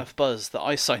 got enough buzz that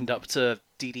I signed up to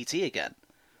DDT again.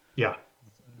 Yeah.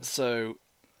 So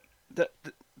the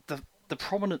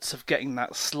prominence of getting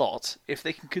that slot, if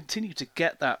they can continue to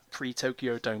get that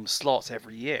pre-Tokyo Dome slot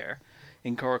every year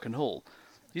in Korakuen Hall,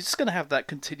 you're just going to have that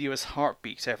continuous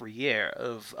heartbeat every year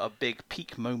of a big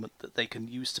peak moment that they can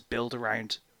use to build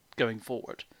around going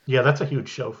forward. Yeah, that's a huge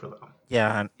show for them.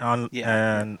 Yeah,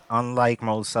 and unlike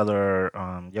most other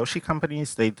Yoshi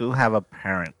companies, they do have a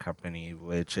parent company,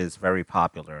 which is very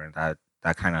popular, and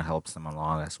that kind of helps them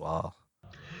along as well.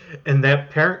 And that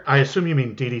parent, I assume you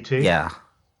mean DDT? Yeah.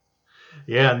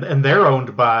 Yeah, and they're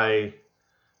owned by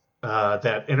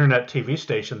that internet TV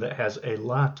station that has a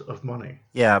lot of money.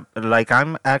 Yeah, like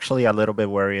I'm actually a little bit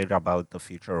worried about the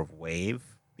future of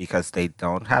Wave because they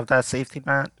don't have that safety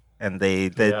net, and they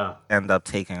did end up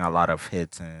taking a lot of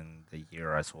hits in the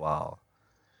year as well.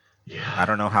 Yeah. I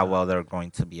don't know how well they're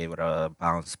going to be able to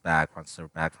bounce back once they're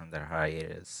back from their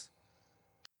hiatus.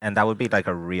 And that would be like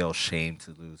a real shame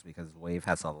to lose because Wave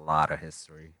has a lot of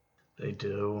history. They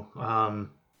do.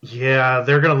 Yeah,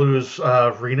 they're going to lose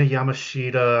Rina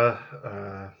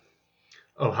Yamashita.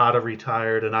 Ohata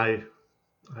retired, and I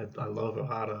love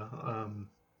Ohata.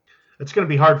 It's going to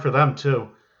be hard for them, too.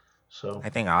 So I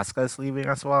think Asuka's leaving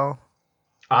as well.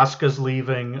 Asuka's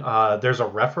leaving. There's a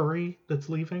referee that's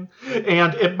leaving.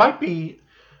 And it might be...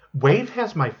 Wave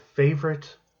has my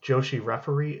favorite Joshi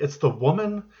referee. It's the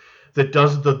woman that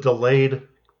does the delayed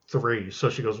 3. So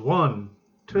she goes 1,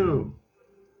 2,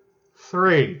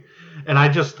 3. And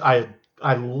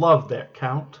I love that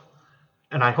count.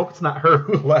 And I hope it's not her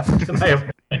who left. And I have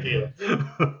no idea.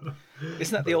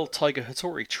 Isn't that the old Tiger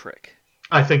Hattori trick?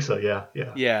 I think so, yeah.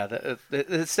 Yeah,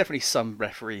 there's definitely some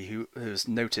referee who's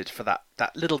noted for that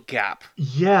little gap.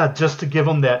 Yeah, just to give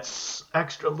them that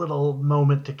extra little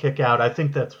moment to kick out. I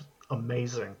think that's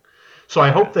amazing. So I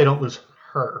hope they don't lose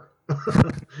her.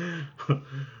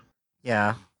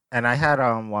 Yeah, and I had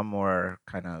one more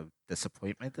kind of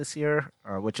disappointment this year,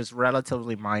 which is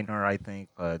relatively minor, I think,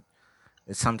 but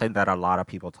it's something that a lot of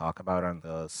people talk about on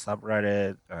the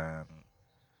subreddit.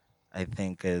 I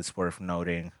think is worth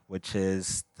noting, which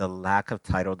is the lack of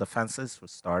title defenses for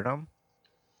Stardom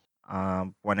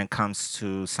when it comes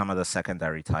to some of the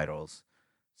secondary titles.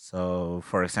 So,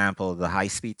 for example, the high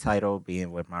speed title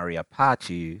being with Mari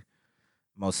Apache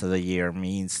most of the year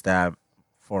means that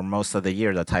for most of the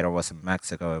year the title was in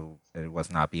Mexico, it was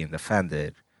not being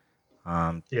defended.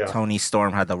 Toni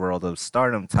Storm had the World of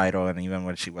Stardom title, and even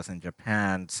when she was in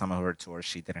Japan, some of her tours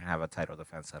she didn't have a title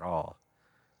defense at all.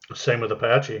 Same with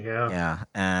Apache, yeah. Yeah,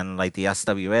 and like the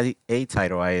SWA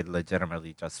title, I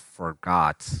legitimately just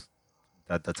forgot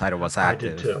that the title was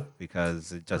active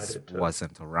because it just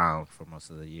wasn't around for most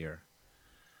of the year.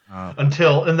 And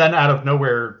then out of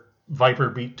nowhere, Viper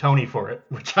beat Tony for it,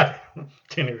 which I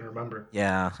can't even remember.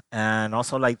 Yeah, and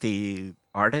also like the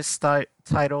artist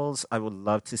titles, I would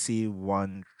love to see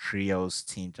one trios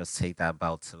team just take that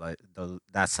belt to like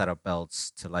that set of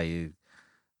belts to like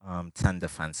 10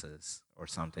 defenses or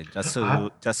something, I,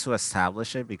 just to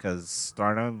establish it because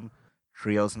Stardom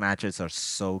trios matches are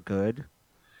so good.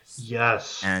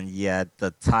 yes. And yet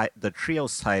the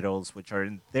trios titles, which are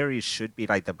in theory should be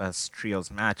like the best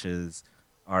trios matches,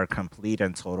 are complete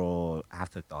and total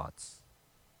afterthoughts.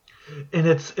 And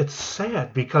it's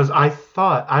sad because I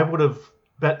thought I would have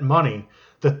bet money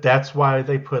that that's why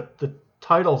they put the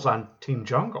titles on Team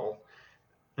Jungle,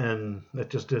 and it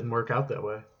just didn't work out that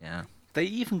way. Yeah. They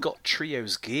even got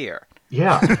trios gear.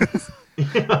 Yeah.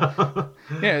 Yeah.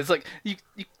 Yeah, it's like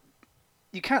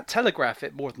you can't telegraph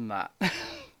it more than that.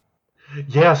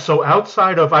 Yeah, so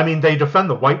outside of, I mean, they defend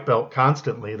the white belt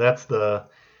constantly. That's the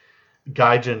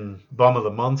Gaijin Bum of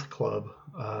the Month club.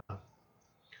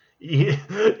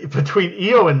 Between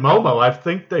Io and Momo, I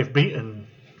think they've beaten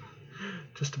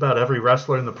just about every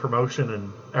wrestler in the promotion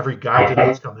and every Gaijin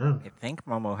that's come in. I think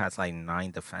Momo has like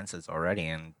 9 defenses already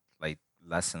in like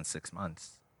less than 6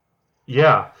 months.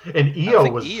 Yeah, and I Io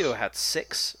think was Io had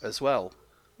 6 as well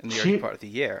in the early part of the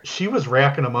year. She was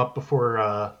racking them up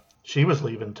before she was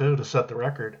leaving too to set the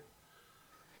record.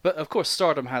 But of course,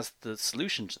 Stardom has the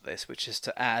solution to this, which is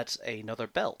to add another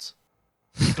belt.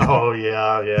 Oh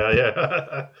yeah.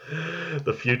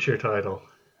 The future title.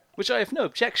 Which I have no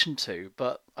objection to,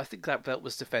 but I think that belt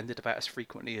was defended about as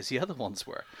frequently as the other ones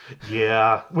were.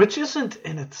 Yeah, which isn't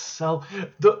in itself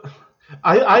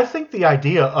I think the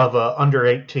idea of a under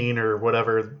 18 or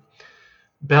whatever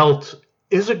belt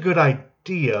is a good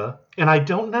idea, and I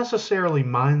don't necessarily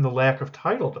mind the lack of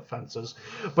title defenses,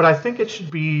 but I think it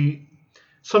should be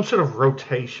some sort of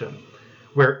rotation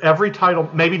where every title,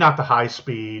 maybe not the high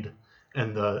speed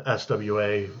and the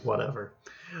SWA, whatever,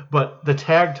 but the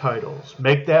tag titles,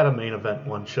 make that a main event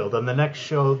one show, then the next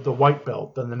show the white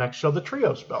belt, then the next show the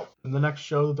trios belt, and the next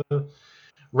show the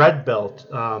red belt,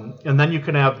 and then you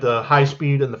can have the high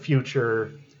speed in the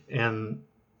future, and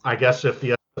I guess if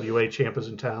the SWA champ is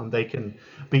in town, they can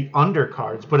be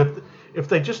undercards. But if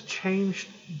they just changed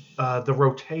the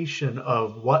rotation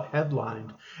of what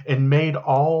headlined and made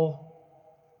all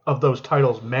of those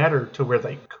titles matter to where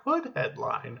they could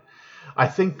headline, I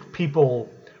think people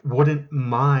wouldn't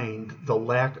mind the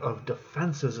lack of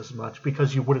defenses as much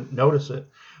because you wouldn't notice it,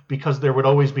 because there would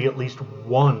always be at least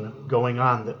one going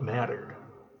on that mattered.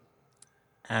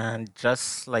 And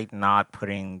just like not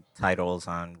putting titles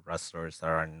on wrestlers that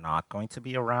are not going to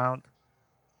be around,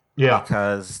 Yeah.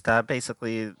 because that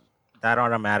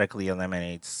automatically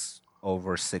eliminates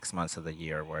over 6 months of the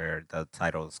year where the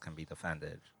titles can be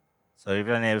defended. So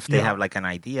even if they have like an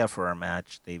idea for a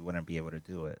match, they wouldn't be able to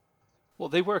do it. Well,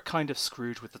 they were kind of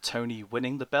screwed with the Tony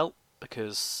winning the belt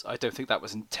because I don't think that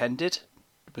was intended.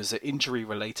 It was an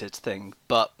injury-related thing,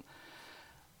 but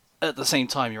at the same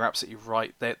time, you're absolutely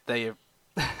right. They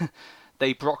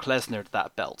Brock Lesnar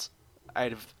that belt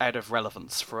out of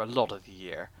relevance for a lot of the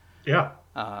year. Yeah.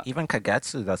 Even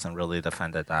Kagetsu doesn't really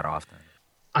defend it that often.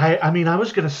 I mean, I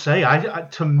was gonna say,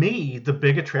 to me, the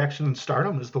big attraction in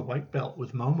Stardom is the white belt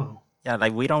with Momo. Yeah,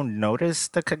 like we don't notice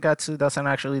the Kagetsu doesn't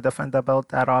actually defend the belt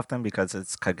that often because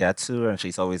it's Kagetsu and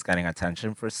she's always getting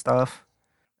attention for stuff.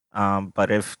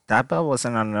 But if that belt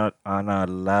wasn't on a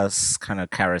less kind of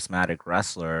charismatic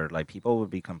wrestler, like people would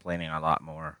be complaining a lot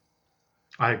more.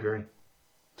 I agree.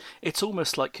 It's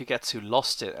almost like Kagetsu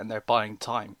lost it and they're buying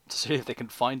time to see if they can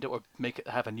find it or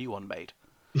have a new one made.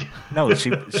 No, she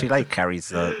like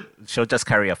carries she'll just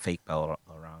carry a fake belt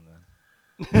around.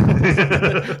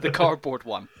 The cardboard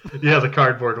one. Yeah, the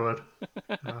cardboard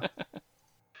one.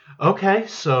 Okay,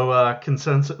 so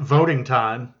consensus voting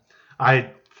time. I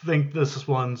think this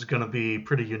one's going to be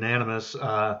pretty unanimous.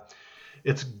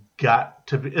 It's got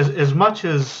to be, as much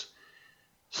as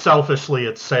selfishly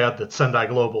it's sad that Sendai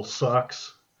Global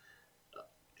sucks,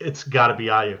 it's got to be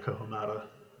Ayako Hamada.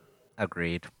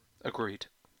 Agreed.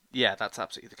 Yeah, that's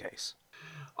absolutely the case.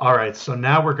 All right, so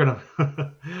now we're gonna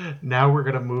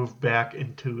move back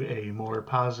into a more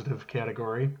positive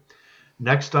category.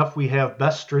 Next up, we have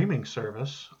best streaming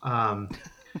service.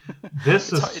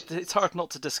 It's hard not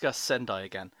to discuss Sendai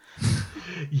again.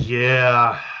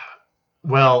 Yeah,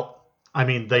 well, I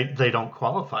mean they don't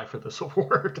qualify for this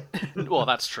award. Well,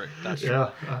 that's true.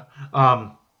 Yeah.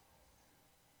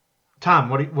 Tom,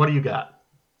 what do you got?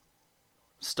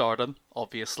 Stardom,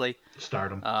 obviously.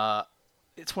 Stardom.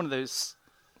 It's one of those.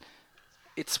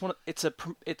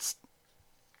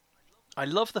 I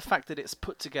love the fact that it's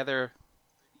put together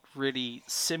really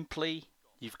simply.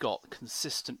 You've got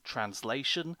consistent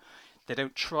translation. They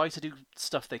don't try to do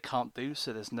stuff they can't do,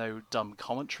 so there's no dumb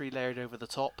commentary layered over the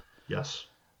top. Yes.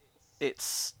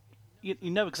 It's you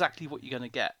know exactly what you're going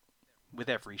to get with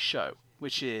every show,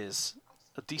 which is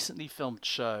a decently filmed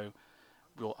show.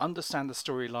 You'll understand the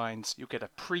storylines. You'll get a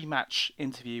pre-match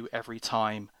interview every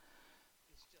time.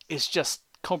 It's just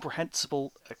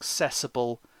comprehensible,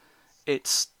 accessible.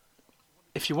 It's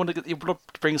if you want to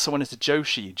bring someone into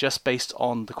Joshi just based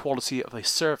on the quality of a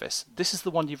service, this is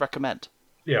the one you recommend.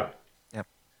 Yeah. Yep.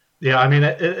 Yeah, I mean,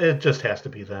 it just has to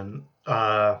be then.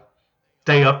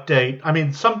 They update. I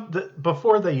mean,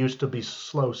 before they used to be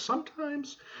slow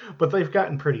sometimes, but they've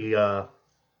gotten pretty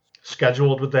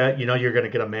scheduled with that. You know, you're going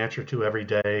to get a match or two every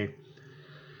day,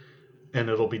 and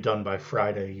it'll be done by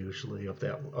Friday usually of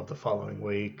the following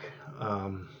week.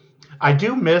 I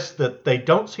do miss that they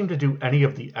don't seem to do any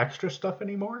of the extra stuff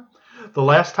anymore. The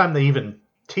last time they even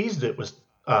teased it was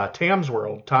Tom's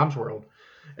World,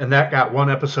 and that got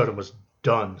one episode and was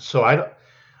done. So I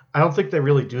don't think they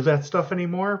really do that stuff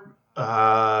anymore.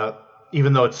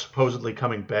 Even though it's supposedly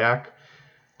coming back,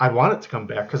 I want it to come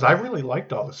back because I really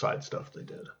liked all the side stuff they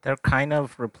did. They're kind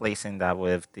of replacing that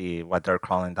with what they're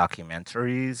calling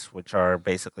documentaries, which are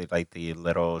basically like the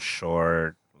little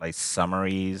short like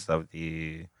summaries of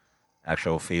the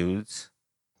actual feuds.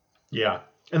 Yeah,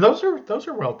 and those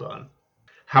are well done.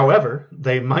 However,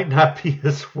 they might not be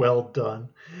as well done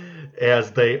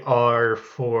as they are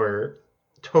for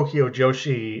Tokyo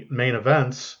Joshi main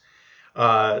events.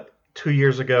 2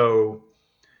 years ago,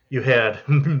 you had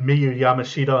Miyu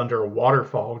Yamashita under a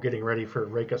waterfall getting ready for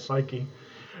Reika Saiki.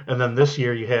 And then this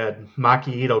year you had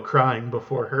Maki Ito crying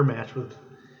before her match with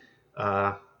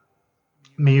Miyu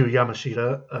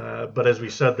Yamashita. But as we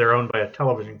said, they're owned by a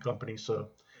television company, so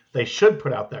they should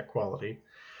put out that quality.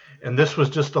 And this was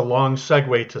just a long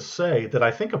segue to say that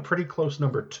I think a pretty close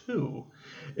number 2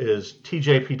 is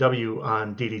TJPW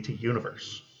on DDT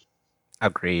Universe.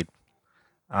 Agreed.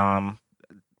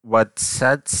 What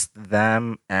sets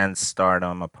them and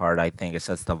Stardom apart, I think, is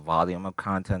just the volume of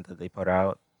content that they put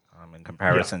out in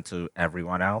comparison to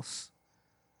everyone else.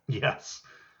 Yes.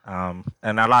 And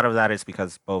a lot of that is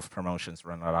because both promotions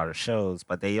run a lot of shows,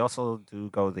 but they also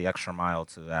do go the extra mile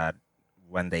to add,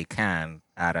 when they can,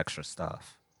 add extra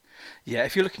stuff. Yeah,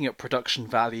 if you're looking at production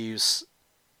values,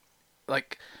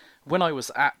 like when I was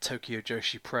at Tokyo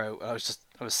Joshi Pro, I was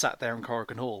sat there in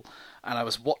Corrigan Hall, and I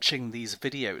was watching these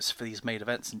videos for these main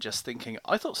events and just thinking,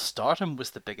 I thought Stardom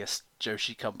was the biggest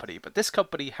Joshi company, but this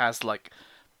company has like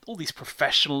all these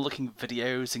professional-looking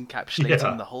videos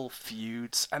encapsulating the whole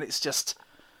feuds, and it's just,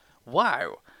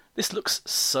 wow, this looks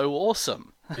so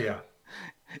awesome. Yeah.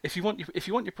 If you want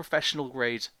your professional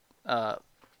grade,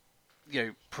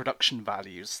 production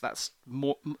values, that's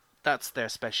their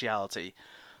speciality.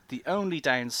 The only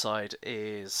downside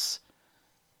is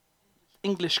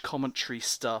English commentary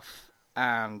stuff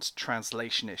and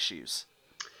translation issues.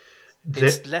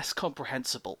 It's less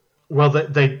comprehensible. Well,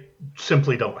 they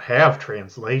simply don't have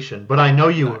translation. But I know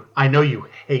you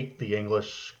hate the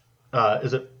English.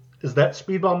 Is that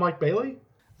Speedball Mike Bailey?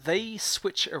 They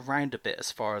switch around a bit,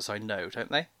 as far as I know,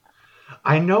 don't they?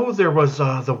 I know there was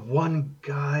the one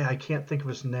guy. I can't think of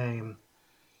his name.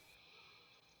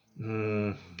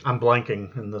 I'm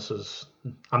blanking, and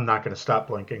I'm not going to stop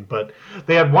blanking. But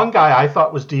they had one guy I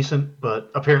thought was decent, but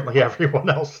apparently everyone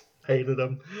else hated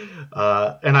him.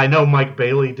 And I know Mike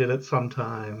Bailey did it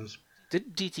sometimes.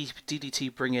 Did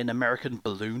DDT bring in American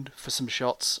Balloon for some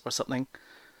shots or something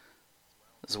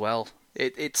as well?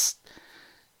 It's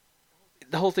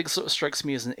the whole thing sort of strikes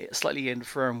me as a slightly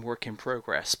infirm work in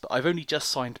progress. But I've only just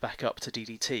signed back up to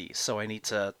DDT, so I need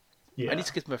to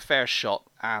give them a fair shot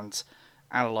and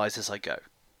analyze as I go.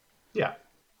 Yeah.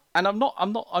 And I'm not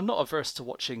averse to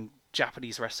watching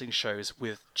Japanese wrestling shows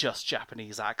with just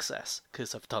Japanese access,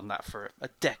 because I've done that for a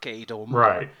decade or more.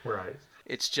 Right.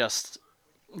 It's just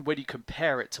when you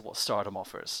compare it to what Stardom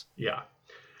offers. Yeah.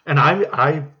 And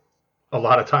I a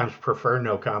lot of times prefer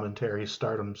no commentary.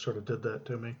 Stardom sort of did that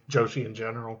to me. Joshi in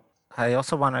general. I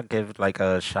also want to give like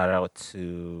a shout out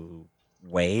to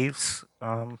Waves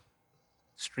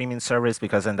streaming service,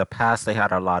 because in the past they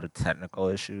had a lot of technical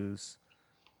issues,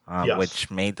 which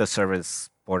made the service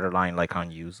borderline like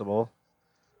unusable.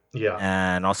 Yeah.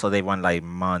 And also they went like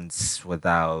months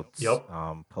without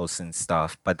posting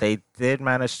stuff, but they did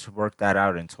manage to work that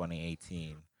out in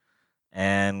 2018.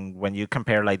 And when you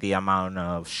compare like the amount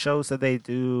of shows that they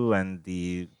do and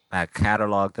the back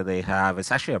catalog that they have,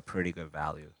 it's actually a pretty good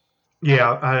value.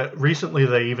 Yeah. Recently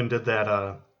they even did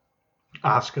that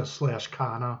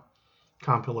Asuka/Kana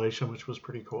compilation, which was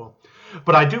pretty cool.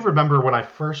 But I do remember when I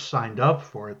first signed up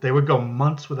for it, they would go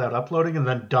months without uploading and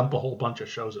then dump a whole bunch of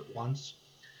shows at once.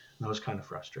 That was kind of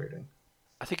frustrating.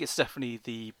 I think it's definitely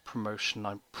the promotion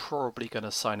I'm probably going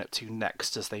to sign up to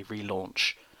next as they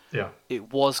relaunch. Yeah.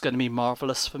 It was going to be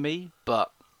Marvelous for me,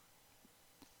 but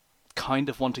kind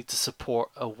of wanting to support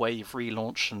a Wave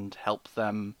relaunch and help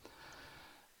them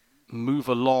move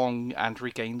along and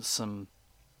regain some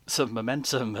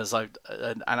momentum as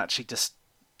and actually just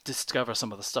discover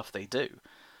some of the stuff they do.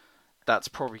 That's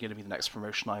probably going to be the next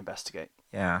promotion I investigate.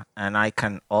 Yeah, and I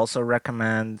can also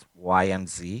recommend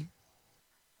YMZ,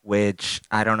 which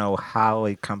I don't know how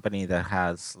a company that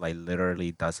has like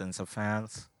literally dozens of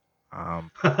fans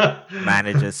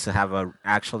manages to have a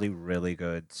actually really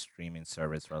good streaming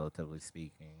service, relatively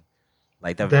speaking.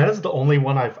 Like That is the only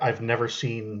one I've never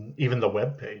seen, even the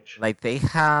web page. like they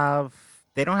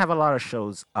don't have a lot of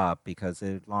shows up because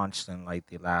it launched in like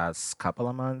the last couple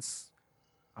of months.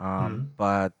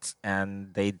 But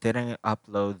and they didn't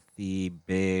upload the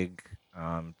big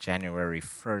January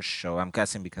 1st show. I'm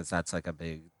guessing because that's like a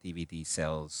big DVD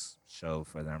sales show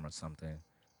for them or something.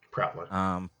 Probably.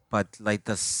 But like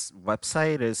this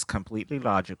website is completely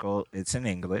logical. It's in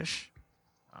English.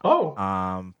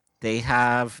 Oh.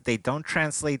 They don't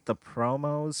translate the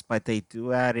promos, but they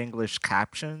do add English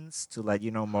captions to let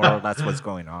you know more or less what's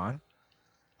going on.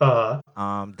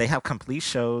 They have complete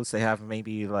shows. They have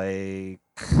maybe like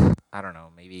I don't know,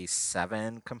 maybe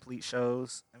 7 complete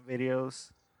shows and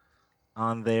videos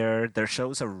on there. Their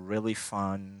shows are really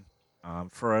fun.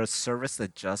 For a service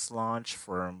that just launched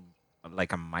for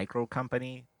like a micro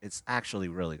company, it's actually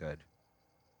really good.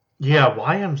 Yeah,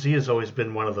 YMZ has always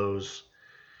been one of those.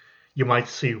 You might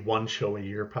see one show a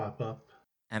year pop up.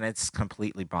 And it's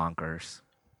completely bonkers.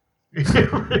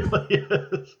 It really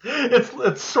is.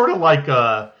 It's sort of like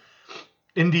a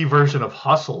indie version of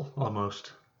Hustle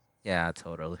almost. Yeah,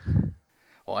 totally.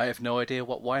 Well, I have no idea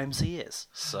what YMZ is.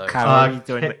 So Kaori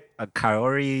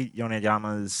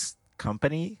Yoneyama's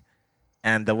company,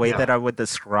 and the way that I would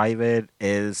describe it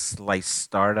is like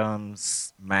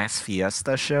Stardom's Mass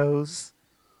Fiesta shows,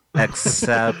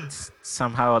 except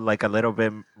somehow like a little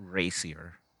bit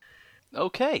racier.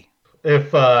 Okay.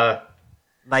 If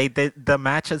like the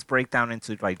matches break down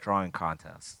into like drawing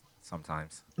contests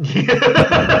sometimes.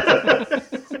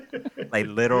 Like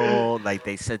literal, like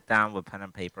they sit down with pen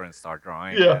and paper and start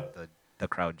drawing, and the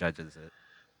crowd judges it.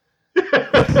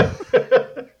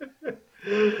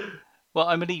 Well,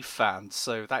 I'm an Eve fan,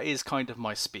 so that is kind of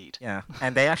my speed. Yeah,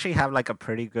 and they actually have like a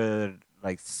pretty good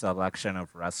like selection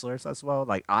of wrestlers as well.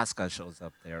 Like Asuka shows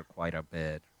up there quite a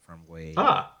bit from Wave.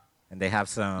 And they have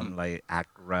some like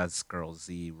Actres Girl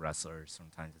Z wrestlers from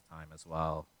time to time as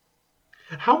well.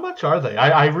 How much are they?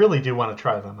 I really do want to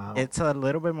try them out. It's a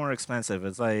little bit more expensive.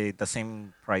 It's like the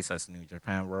same price as New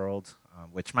Japan World,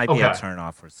 which might be a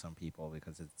turnoff for some people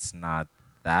because it's not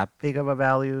that big of a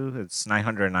value. It's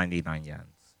 999 yens.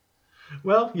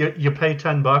 Well, you pay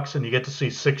 $10 and you get to see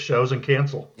 6 shows and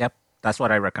cancel. Yep, that's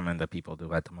what I recommend that people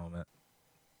do at the moment.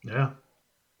 Yeah.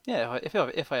 Yeah,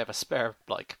 if I have a spare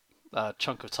like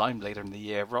chunk of time later in the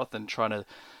year, rather than trying to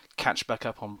catch back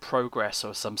up on Progress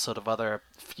or some sort of other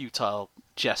futile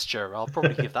gesture, I'll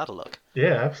probably give that a look.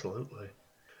 Yeah, absolutely.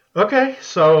 Okay,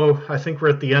 so I think we're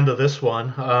at the end of this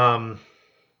one. I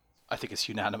think it's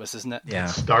unanimous, isn't it? Yeah.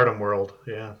 Stardom World,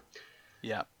 yeah.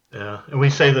 Yeah. Yeah, and we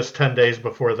say this 10 days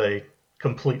before they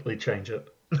completely change it.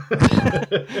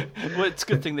 Well, it's a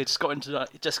good thing they just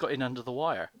got in under the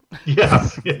wire. Yeah.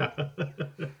 Yeah.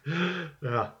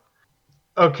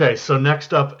 Okay, so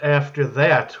next up after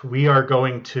that, we are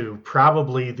going to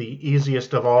probably the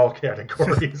easiest of all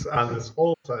categories on this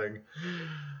whole thing.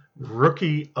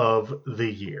 Rookie of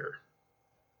the Year.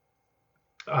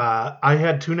 I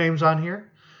had 2 names on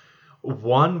here.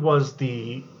 One was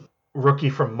the rookie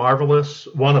from Marvelous,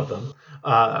 one of them,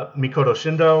 Mikoto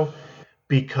Shindo,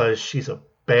 because she's a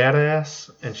badass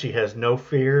and she has no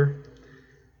fear.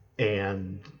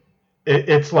 And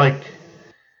it's like...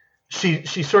 She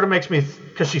sort of makes me,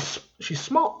 because she's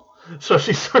small, so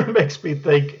she sort of makes me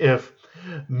think if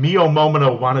Mio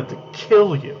Momono wanted to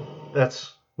kill you,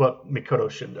 that's what Mikoto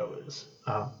Shindo is.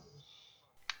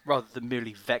 Rather than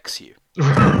merely vex you.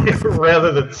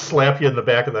 Rather than slap you in the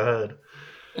back of the head.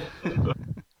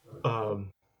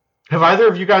 Have either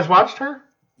of you guys watched her?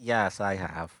 Yes, I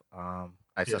have.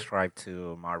 I subscribed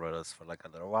to Marvelous for like a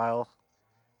little while.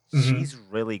 Mm-hmm. She's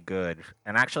really good.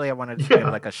 And actually I wanted to give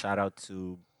like a shout out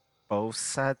to both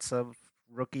sets of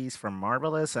rookies from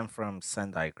Marvelous and from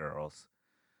Sendai Girls,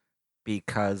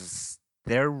 because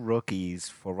their rookies,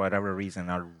 for whatever reason,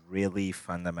 are really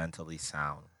fundamentally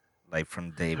sound, like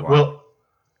from day one. Well,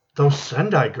 those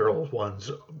Sendai Girls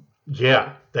ones,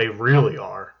 yeah, they really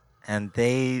are. And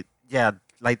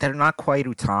like they're not quite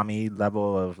Utami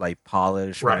level of like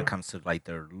polish when it Right. comes to like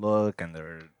their look and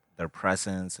their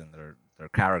presence and their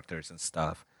characters and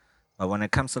stuff. But when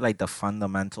it comes to like the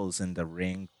fundamentals in the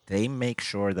ring, they make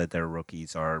sure that their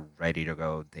rookies are ready to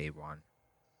go day one.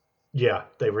 Yeah,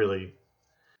 they really.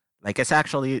 Like it's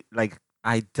actually like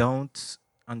I don't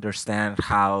understand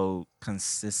how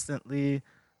consistently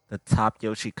the top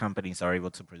Yoshi companies are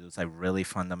able to produce like really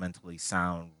fundamentally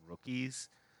sound rookies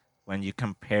when you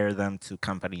compare them to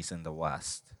companies in the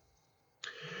West.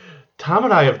 Tom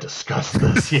and I have discussed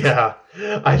this. Yeah,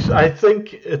 I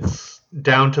think it's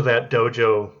down to that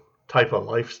dojo type of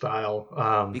lifestyle.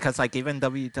 Because like even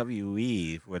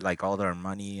WWE with like all their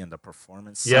money and the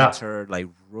performance Yeah, center, like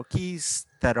rookies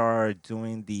that are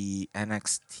doing the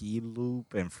NXT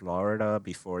loop in Florida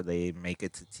before they make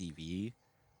it to TV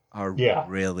are yeah,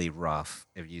 really rough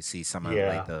if you see some of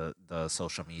like yeah. the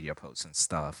social media posts and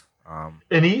stuff.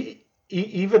 And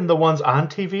even the ones on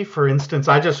TV, for instance,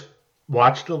 I just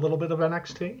watched a little bit of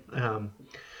NXT.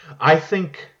 I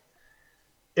think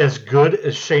as good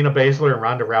as Shayna Baszler and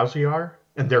Ronda Rousey are,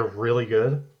 and they're really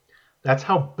good, that's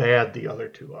how bad the other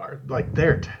two are. Like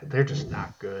they're just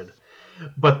not good.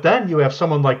 But then you have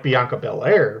someone like Bianca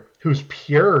Belair, who's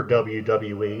pure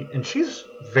WWE, and she's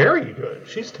very good.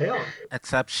 She's talented.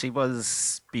 Except she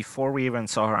was before we even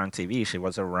saw her on TV, she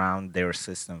was around their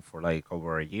system for like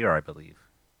over a year, I believe.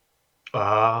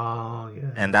 Oh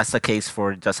yeah, And that's the case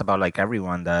for just about like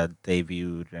everyone that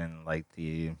debuted in like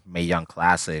the Mae Young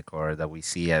Classic or that we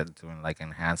see at doing like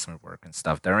enhancement work and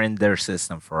stuff. They're in their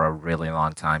system for a really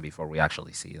long time before we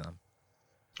actually see them.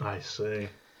 I see.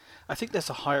 I think there's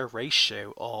a higher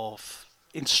ratio of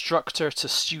instructor to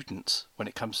student when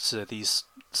it comes to these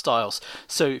styles.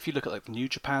 So if you look at like the New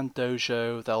Japan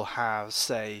dojo, they'll have,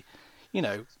 say,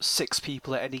 6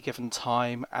 people at any given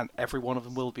time, and every one of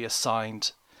them will be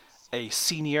assigned a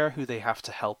senior who they have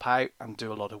to help out and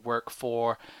do a lot of work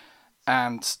for.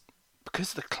 And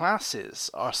because the classes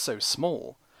are so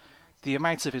small, the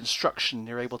amount of instruction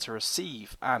you're able to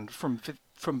receive and from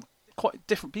quite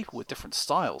different people with different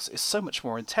styles is so much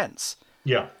more intense.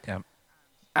 Yeah, Yeah.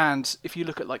 And if you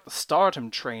look at like the Stardom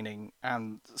training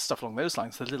and stuff along those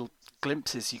lines, the little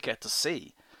glimpses you get to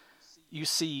see, you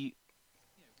see,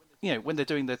 when they're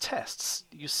doing their tests,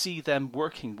 you see them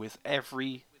working with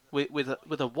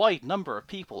with a wide number of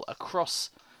people across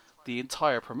the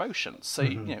entire promotion. So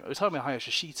Utami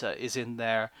Hayashishita is in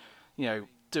there,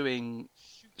 doing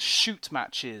shoot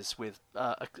matches with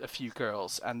a few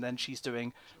girls, and then she's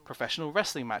doing professional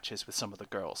wrestling matches with some of the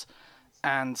girls,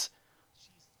 and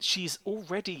she's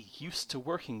already used to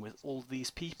working with all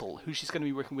these people who she's going to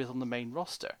be working with on the main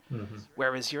roster.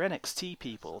 Whereas your NXT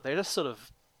people, they're just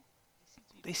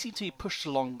they seem to be pushed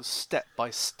along step by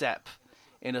step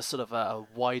in a sort of a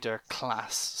wider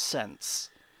class sense.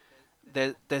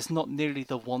 There's not nearly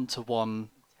the one-to-one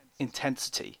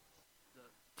intensity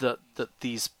that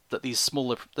these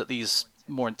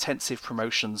more intensive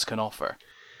promotions can offer.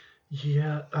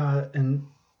 yeah. And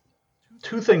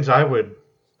two things I would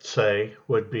say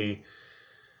would be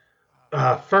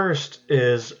first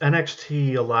is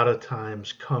NXT a lot of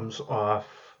times comes off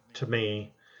to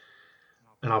me,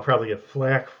 and I'll probably get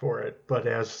flack for it, but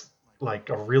as like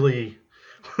a really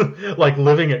like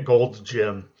living at Gold's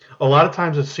Gym. A lot of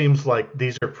times it seems like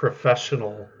these are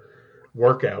professional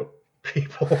workout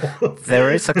people.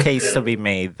 There is a case to be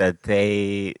made that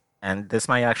and this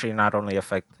might actually not only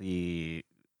affect the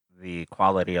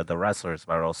quality of the wrestlers,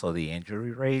 but also the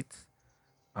injury rate.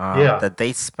 Yeah, That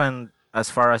they spend, as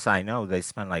far as I know, they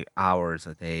spend like hours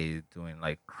a day doing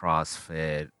like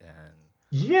CrossFit and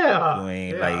yeah,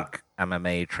 doing yeah. like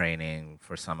MMA training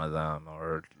for some of them,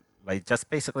 or like just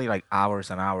basically like hours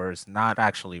and hours, not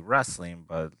actually wrestling,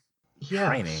 but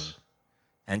training. Yes.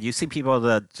 And you see people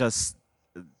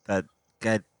that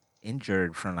get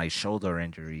injured from like shoulder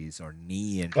injuries or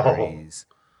knee Oh, injuries,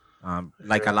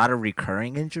 like a yeah, lot of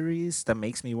recurring injuries. That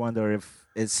makes me wonder if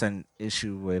it's an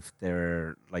issue with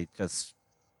their like just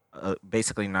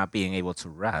basically not being able to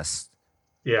rest.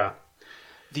 yeah.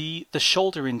 The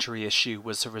shoulder injury issue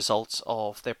was a result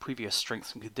of their previous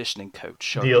strength and conditioning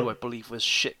coach, who I The believe was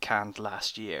shit canned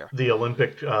last year. the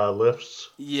Olympic lifts.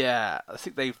 Yeah, I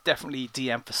think they've definitely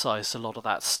de-emphasized a lot of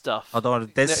that stuff. Although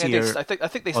this And year, I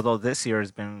think they. although this year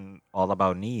has been all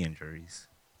about knee injuries.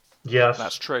 That's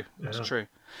Yes. true. That's Yeah. true.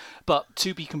 But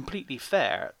to be completely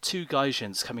fair, two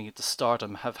Gaijins coming into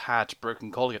Stardom have had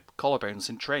broken collarbones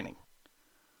in training,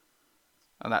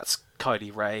 and that's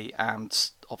Kylie Ray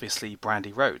and obviously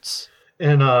Brandy Rhodes.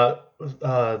 And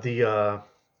the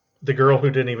girl who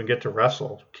didn't even get to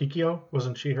wrestle, Kikyo,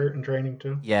 wasn't she hurt in training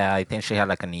too? Yeah, I think she had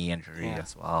like a knee injury Yeah.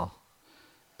 as well.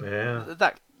 Yeah.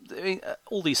 That I mean,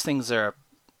 all these things are.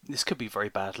 This could be very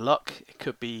bad luck. It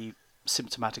could be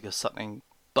symptomatic of something,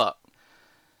 but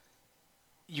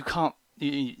you can't.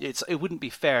 It wouldn't be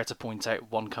fair to point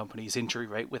out one company's injury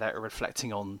rate without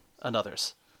reflecting on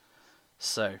another's.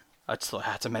 So I just thought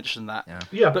I had to mention that.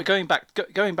 Yeah. But going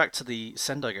back to the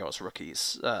Sendai Girls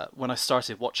rookies, when I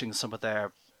started watching some of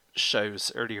their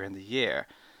shows earlier in the year,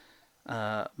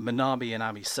 Minami and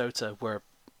Ami Sota were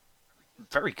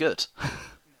very good.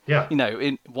 Yeah. You know,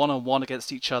 in one-on-one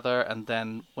against each other, and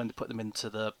then when they put them into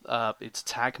the into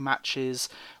tag matches,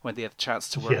 when they have a chance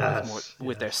to work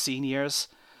with their seniors,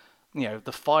 you know,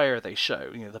 the fire they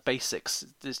show, you know, the basics,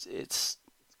 it's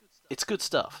good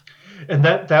stuff. And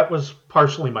that was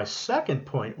partially my second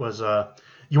point was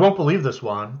you won't believe this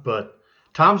one, but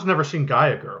Tom's never seen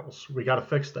Gaia Girls. We got to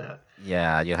fix that.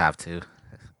 Yeah, you have to.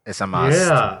 It's a must.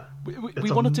 Yeah.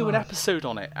 We want to do an episode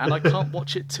on it, and I can't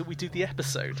watch it till we do the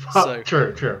episode. So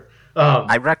True.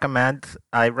 I recommend.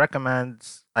 I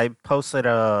posted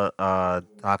a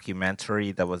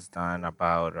documentary that was done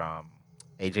about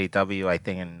AJW, I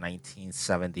think in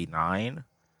 1979,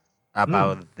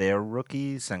 about their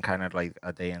rookies and kind of like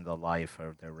a day in the life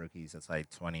of their rookies. It's like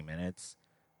 20 minutes.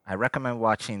 I recommend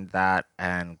watching that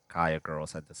and Gaia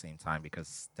Girls at the same time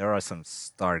because there are some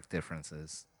stark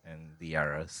differences in the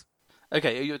eras.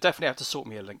 Okay, you'll definitely have to sort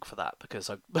me a link for that because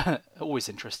I'm always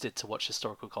interested to watch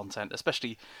historical content,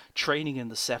 especially training in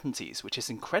the 70s, which is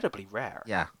incredibly rare.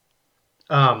 Yeah.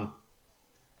 But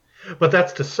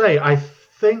that's to say, I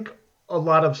think a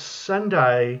lot of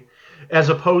Sendai, as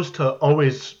opposed to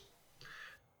always,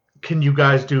 can you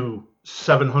guys do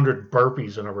 700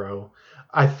 burpees in a row?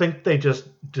 I think they just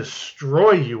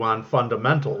destroy you on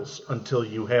fundamentals until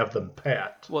you have them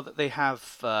pat. Well, they have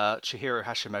Chihiro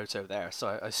Hashimoto there, so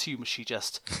I assume she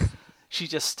just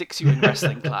sticks you in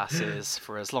wrestling classes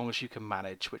for as long as you can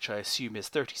manage, which I assume is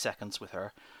 30 seconds with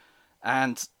her,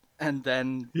 and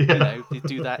then you know they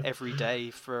do that every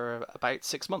day for about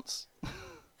 6 months.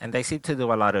 And they seem to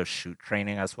do a lot of shoot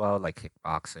training as well, like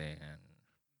kickboxing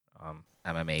and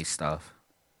MMA stuff.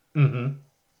 Mm-hmm.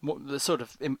 The sort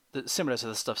of similar to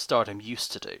the stuff Stardom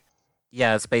used to do.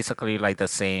 Yeah, it's basically like the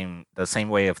same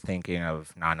way of thinking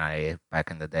of Nanae back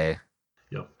in the day.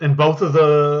 Yeah. And both of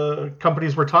the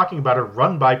companies we're talking about are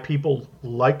run by people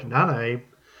like Nanae,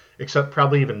 except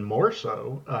probably even more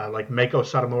so, like Meiko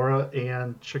Satomura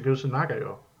and Chigusa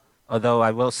Nagayo. Although I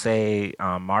will say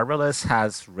Marvelous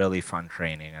has really fun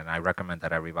training, and I recommend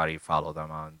that everybody follow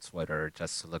them on Twitter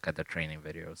just to look at the training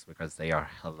videos because they are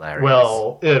hilarious.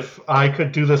 Well, if I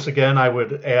could do this again, I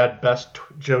would add best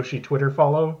Joshi Twitter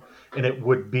follow, and it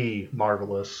would be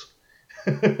Marvelous.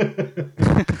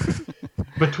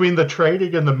 Between the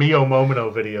training and the Mio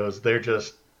Momino videos,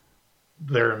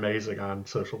 they're amazing on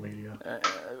social media.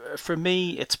 For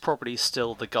me, it's probably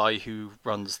still the guy who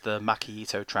runs the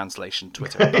Makihito translation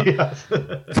Twitter. But,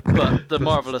 but the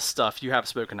Marvelous stuff, you have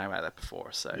spoken about that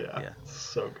before, so yeah.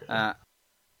 So good.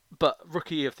 But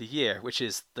Rookie of the Year, which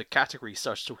is the category you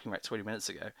started talking about 20 minutes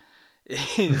ago,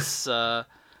 is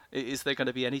there going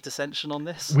to be any dissension on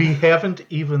this? We haven't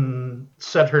even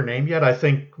said her name yet. I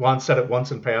think Juan said it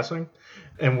once in passing,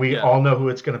 and we all know who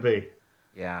it's going to be.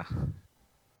 Yeah.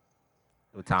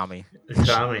 Utami.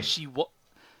 Utami,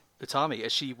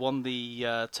 she won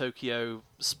the Tokyo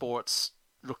Sports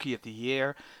Rookie of the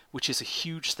Year, which is a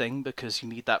huge thing because you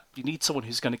need someone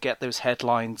who's going to get those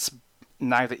headlines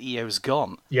now that Io's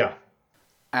gone. Yeah.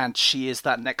 And she is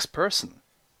that next person.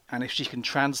 And if she can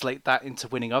translate that into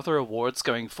winning other awards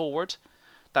going forward,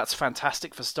 that's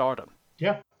fantastic for Stardom.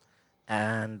 Yeah.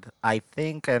 And I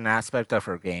think an aspect of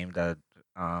her game that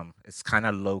is kind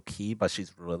of low key, but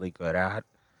she's really good at,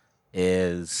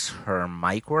 is her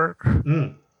mic work.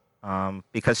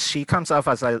 Because she comes off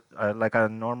as like a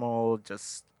normal,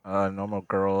 just a normal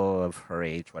girl of her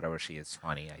age, whatever she is,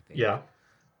 20, I think. Yeah.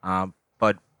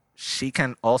 But she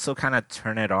can also kind of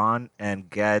turn it on and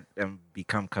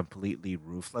become completely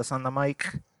ruthless on the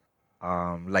mic.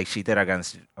 Like she did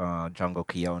against Jungle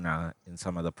Kiona in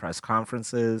some of the press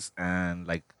conferences, and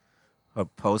like her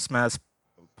post-match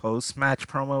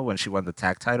promo when she won the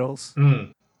tag titles.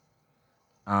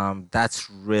 That's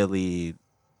really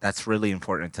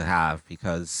important to have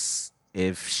because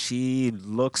if she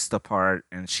looks the part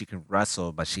and she can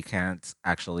wrestle, but she can't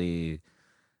actually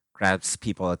grabs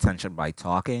people's attention by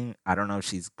talking, I don't know if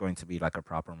she's going to be like a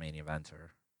proper main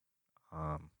eventer.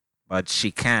 But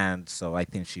she can, so I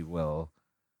think she will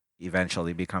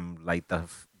eventually become like the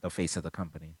face of the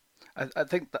company. I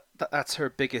think that's her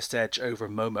biggest edge over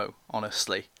Momo,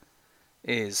 honestly,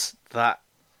 is that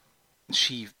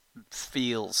she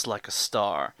feels like a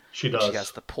star. She And she has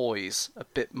does. the poise a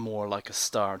bit more like a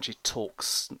star, and she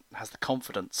talks, has the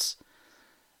confidence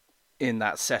in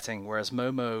that setting. Whereas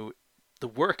Momo, the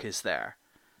work is there,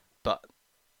 but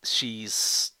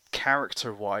she's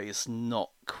character-wise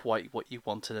not quite what you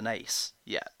want in an ace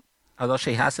yet. Although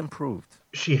she has improved.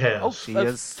 She Oh, has. She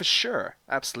is. for sure,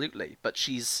 absolutely. But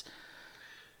she's.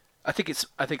 I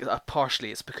think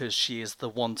partially it's because she is the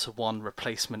one-to-one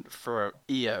replacement for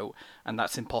EO, and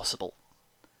that's impossible.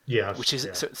 Which Yes. is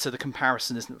Yeah. so the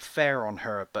comparison isn't fair on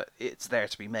her, but it's there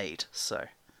to be made. So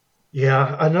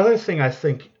Yeah. Another thing I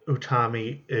think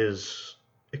Utami is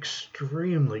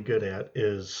extremely good at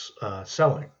is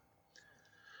selling.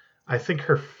 I think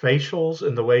her facials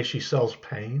and the way she sells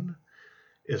pain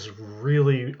is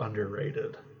really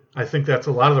underrated. I think that's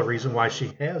a lot of the reason why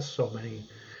she has so many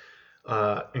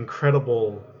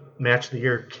incredible match of the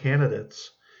year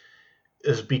candidates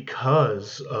is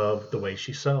because of the way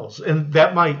she sells. And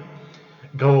that might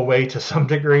go away to some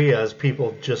degree as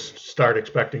people just start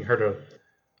expecting her to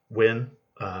win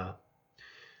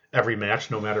every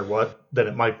match no matter what. Then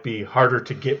it might be harder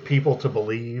to get people to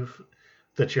believe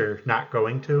that you're not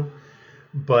going to.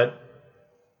 But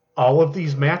all of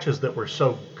these matches that were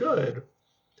so good,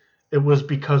 it was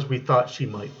because we thought she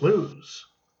might lose.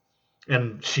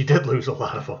 And she did lose a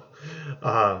lot of them.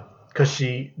 Because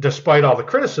she, despite all the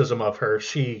criticism of her,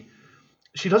 she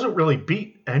doesn't really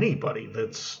beat anybody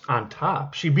that's on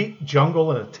top. She beat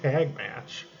Jungle in a tag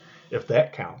match, if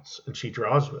that counts, and she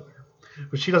draws with her.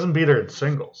 But she doesn't beat her in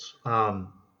singles.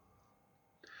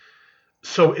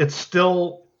 So it's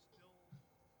still,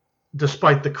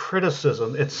 despite the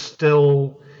criticism, it's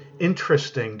still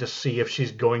interesting to see if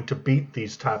she's going to beat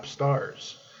these top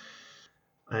stars.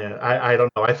 I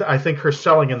don't know. I think her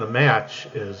selling in the match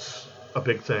is a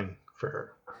big thing for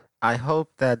her. I hope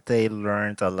that they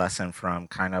learned a lesson from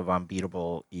kind of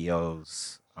unbeatable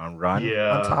EO's run on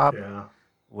Yeah, top, yeah,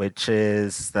 which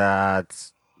is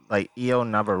that like EO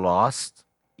never lost.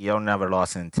 EO never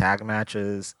lost in tag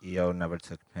matches. EO never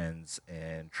took pins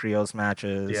in trios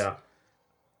matches yeah.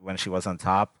 when she was on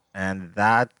top, and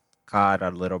that got a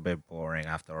little bit boring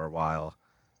after a while.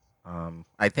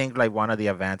 I think like one of the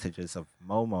advantages of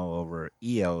Momo over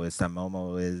EO is that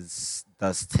Momo is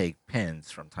does take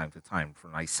pins from time to time,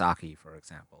 from like Saki, for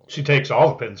example. She takes all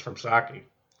the pins from Saki.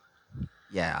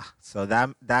 Yeah, so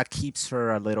that keeps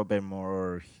her a little bit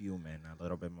more human, a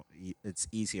little bit more. It's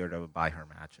easier to buy her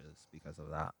matches because of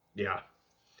that. Yeah,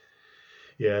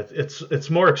 yeah. It's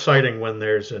more exciting when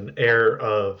there's an air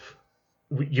of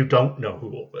you don't know who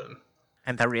will win.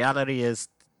 And the reality is,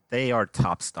 they are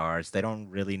top stars. They don't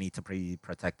really need to be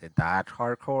protected that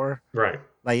hardcore. Right.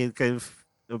 Like if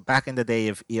back in the day,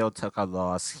 if Io took a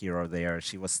loss here or there,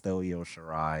 she was still Io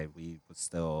Shirai. We would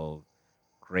still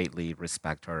greatly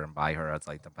respect her and buy her as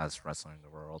like the best wrestler in the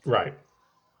world. Right.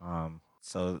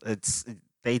 So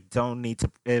they don't need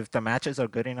to, if the matches are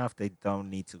good enough, they don't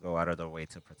need to go out of their way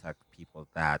to protect people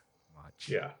that much.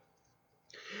 Yeah.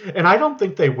 And I don't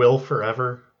think they will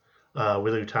forever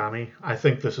with Utami. I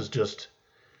think this is just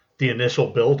the initial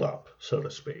build-up, so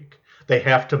to speak. They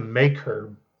have to make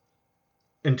her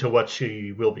into what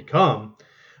she will become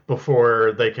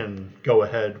before they can go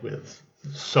ahead with,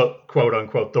 so quote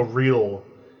unquote, the real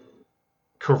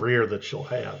career that she'll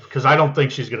have. Because I don't think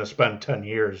she's going to spend 10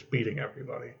 years beating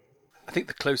everybody. I think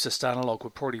the closest analog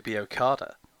would probably be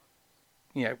Okada.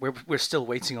 Yeah, we're still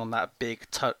waiting on that big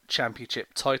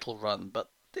championship title run, but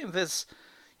there's,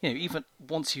 even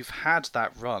once you've had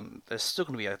that run, there's still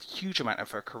going to be a huge amount of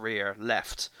her career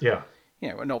left. Yeah.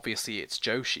 And obviously it's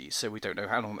Joshi, so we don't know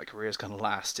how long that career is going to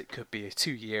last. It could be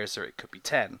 2 years or it could be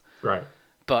 10. Right.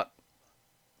 But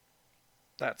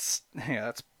that's we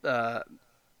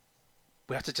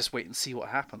have to just wait and see what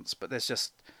happens. But there's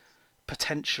just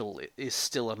potential is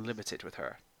still unlimited with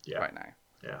her right now.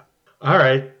 Yeah. All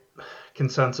right.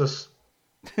 Consensus.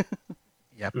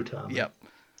 Yep. Utami. Yep.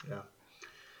 Yeah.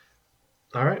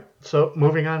 All right. So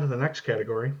moving on to the next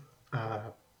category.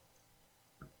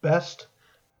 Best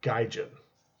Gaijin.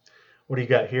 What do you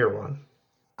got here, Juan?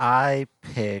 I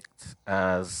picked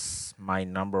as my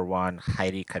number one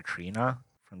Heidi Katrina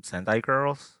from Sendai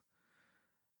Girls.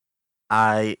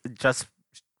 I just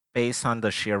based on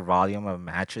the sheer volume of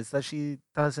matches that she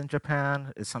does in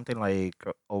Japan, it's something like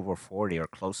over 40 or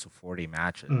close to 40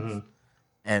 matches. Mm-hmm.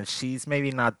 And she's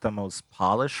maybe not the most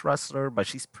polished wrestler, but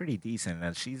she's pretty decent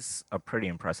and she's a pretty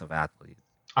impressive athlete.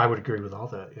 I would agree with all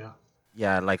that, yeah.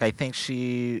 Yeah, like I think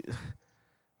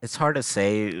it's hard to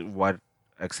say what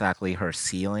exactly her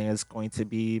ceiling is going to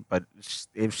be, but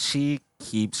if she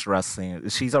keeps wrestling,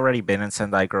 she's already been in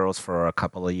Sendai Girls for a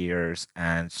couple of years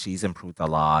and she's improved a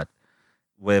lot.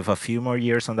 with a few more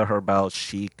years under her belt,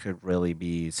 she could really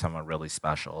be someone really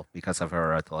special because of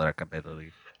her athletic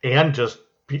ability. And just,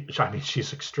 I mean,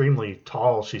 she's extremely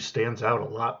tall. She stands out a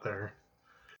lot there.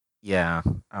 Yeah.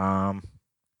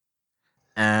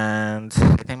 And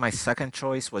I think my second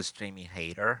choice was Jamie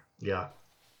Hayter, Yeah.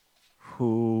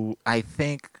 who I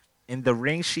think in the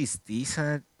ring she's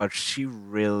decent, but she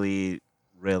really,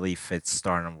 really fits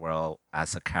Stardom well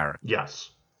as a character.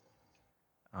 Yes.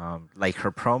 Like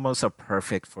her promos are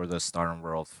perfect for the Stardom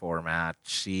World format.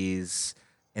 She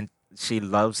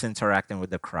loves interacting with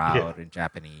the Yeah. crowd in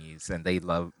Japanese, and they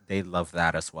love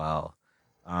that as well.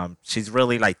 She's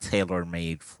really like tailor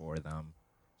made for them.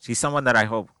 She's someone that I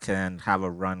hope can have a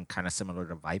run kind of similar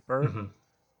to Viper, Hmm.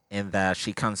 in that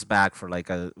she comes back for like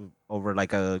a over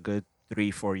like a good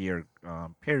 3-4 year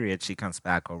period. She comes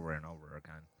back over and over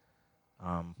again.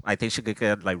 I think she could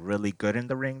get like really good in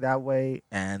the ring that way,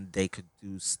 and they could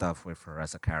do stuff with her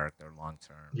as a character long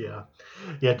term. Yeah.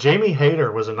 Yeah. Jamie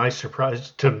Hayter was a nice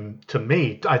surprise to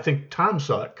me. I think Tom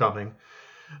saw it coming,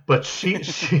 but she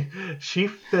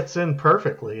fits in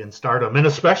perfectly in Stardom, and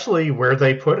especially where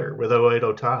they put her with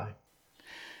Oedo Tai.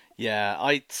 Yeah,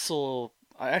 I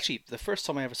actually the first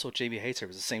time I ever saw Jamie Hayter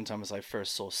was the same time as I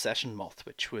first saw Session Moth,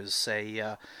 which was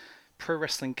a Pro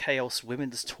Wrestling Chaos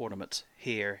women's tournament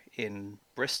here in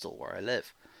Bristol, where I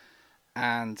live.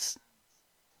 And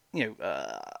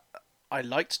I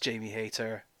liked Jamie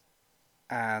Hayter,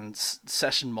 and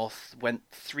Session Moth went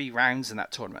 3 rounds in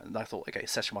that tournament, and I thought, okay,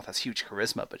 Session Moth has huge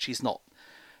charisma, but she's not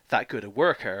that good a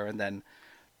worker. And then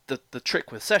the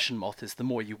trick with Session Moth is the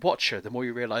more you watch her, the more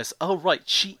you realize, oh right,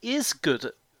 she is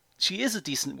good. She is a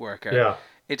decent worker. Yeah.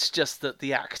 It's just that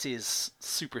the act is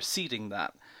superseding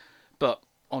that. But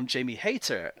on Jamie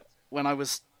Hayter, when I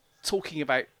was talking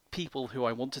about people who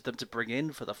I wanted them to bring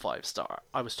in for the 5-star,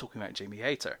 I was talking about Jamie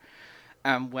Hayter.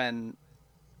 And when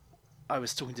I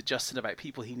was talking to Justin about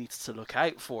people he needs to look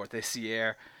out for this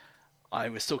year, I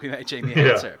was talking about Jamie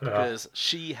Yeah. Hayter, because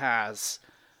she has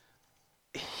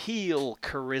heel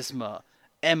charisma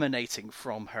emanating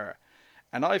from her.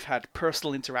 And I've had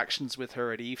personal interactions with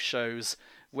her at Eve shows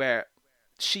where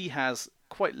she has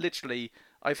quite literally,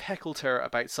 I've heckled her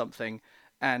about something,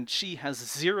 and she has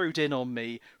zeroed in on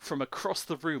me from across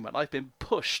the room, and I've been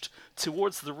pushed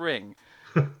towards the ring,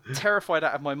 terrified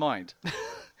out of my mind.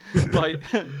 by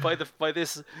by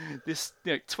this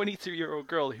 23-year-old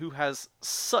girl who has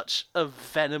such a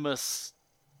venomous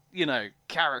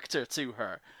character to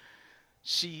her.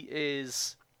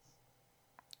 She's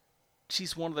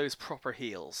one of those proper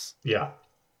heels, Yeah.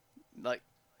 like,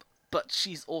 but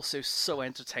she's also so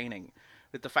entertaining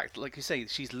with the fact that, like you say,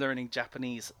 she's learning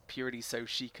Japanese purely so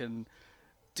she can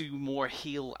do more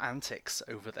heel antics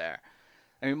over there.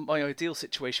 I mean, my ideal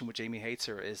situation with Jamie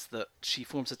Hayter is that she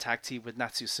forms a tag team with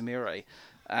Natsu Sumire,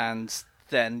 and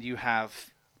then you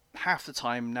have half the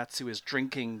time Natsu is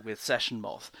drinking with Session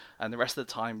Moth, and the rest of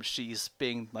the time she's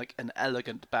being like an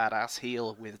elegant badass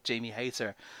heel with Jamie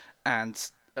Hayter,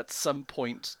 and at some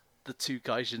point the two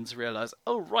Gaijins realize,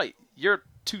 oh right, you're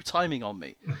two-timing on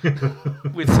me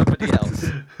with somebody else.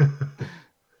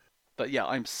 But yeah,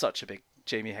 I'm such a big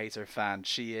Jamie Hayter fan.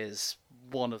 She is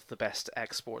one of the best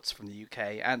exports from the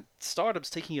UK, and Stardom's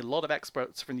taking a lot of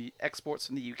exports from the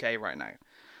UK right now.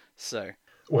 So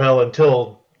Well,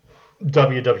 until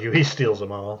WWE steals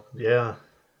them all. Yeah.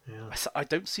 Yeah. I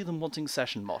don't see them wanting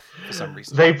Session Moth for some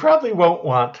reason. They probably won't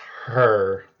want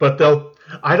her, but they'll.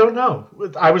 I don't know.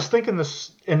 I was thinking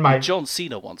this in my. John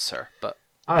Cena wants her, but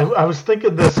I was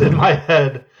thinking this in my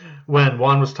head when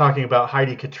Juan was talking about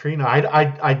Heidi Katrina.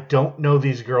 I don't know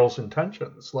these girls'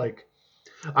 intentions. Like,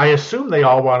 I assume they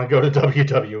all want to go to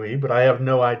WWE, but I have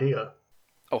no idea.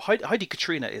 oh, Heidi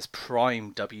Katrina is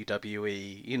prime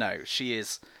WWE. She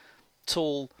is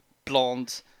tall,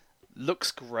 blonde,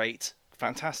 looks great,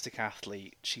 fantastic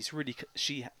athlete. She's really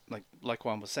like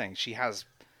Juan was saying.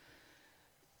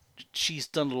 She's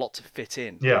done a lot to fit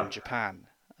in Japan.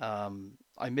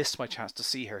 I missed my chance to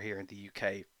see her here in the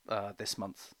UK this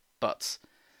month, but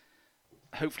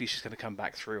hopefully she's going to come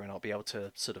back through and I'll be able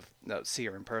to sort of see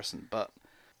her in person. But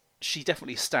she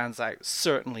definitely stands out,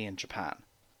 certainly in Japan.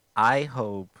 I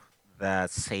hope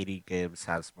that Sadie Gibbs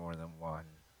has more than one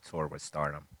tour with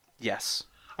Stardom. Yes.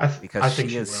 Because I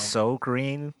think she is will. so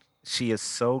green. She is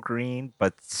so green,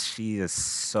 but she is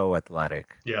so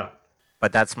athletic. Yeah.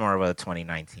 But that's more of a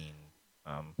 2019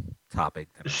 topic.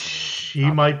 She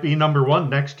might be number one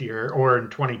next year or in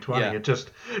 2020. Yeah. It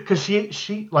just because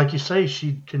she like you say,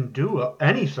 she can do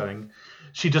anything.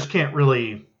 She just can't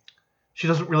really. She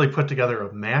doesn't really put together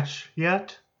a match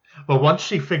yet. But once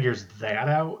she figures that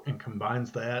out and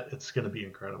combines that, it's going to be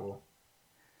incredible.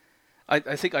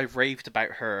 I think I raved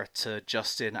about her to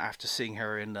Justin after seeing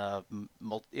her in a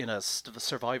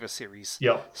Survivor Series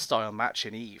Yep. style match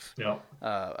in Eve Yep.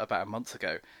 about a month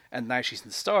ago, and now she's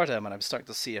in Stardom, and I'm starting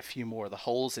to see a few more of the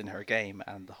holes in her game,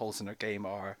 and the holes in her game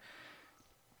are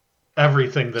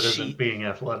Everything that she, not being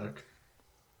athletic.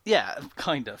 yeah,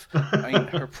 kind of. I mean,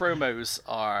 her promos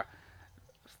are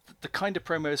the kind of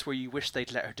promos where you wish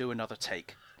they'd let her do another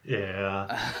take.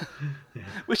 Yeah.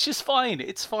 Which is fine.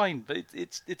 It's fine, but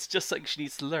it's just something she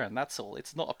needs to learn. That's all.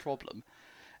 It's not a problem.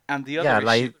 And the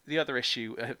other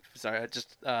issue,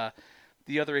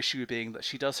 the other issue being that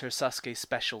she does her Sasuke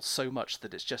special so much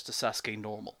that it's just a Sasuke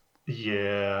normal.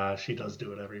 Yeah, she does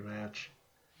do it every match.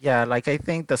 Yeah, like I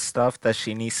think the stuff that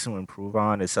she needs to improve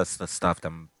on is just the stuff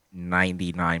that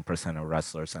 99% of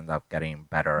wrestlers end up getting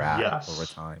better at over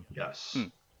time. Yes.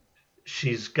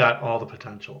 She's got all the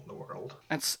potential in the world.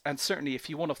 And certainly, if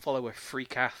you want to follow a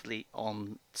freak athlete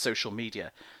on social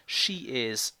media, she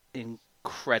is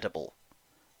incredible,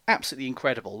 absolutely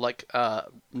incredible. Like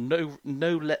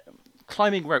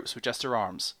climbing ropes with just her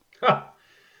arms.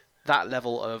 That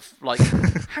level of like,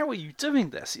 how are you doing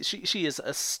this? She is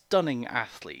a stunning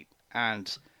athlete,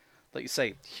 and like you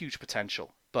say, huge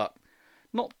potential, but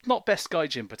not best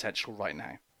Gaijin potential right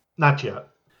now. Not yet.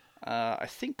 I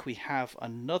think we have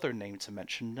another name to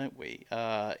mention, don't we?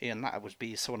 And that would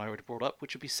be someone I already brought up,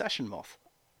 which would be Session Moth.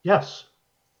 Yes.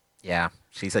 Yeah,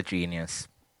 she's a genius.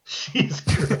 She's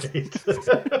great.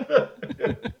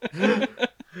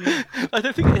 I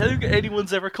don't think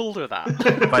anyone's ever called her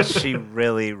that. But she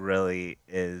really, really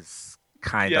is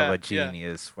kind of a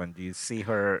genius. When you see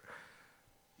her,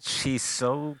 she's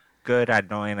so good at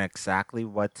knowing exactly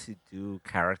what to do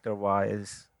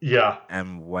character-wise. Yeah.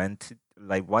 And when to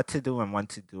what to do and when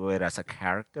to do it as a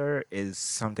character is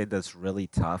something that's really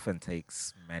tough and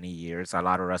takes many years. A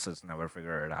lot of wrestlers never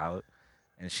figure it out,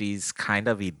 and she's kind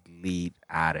of elite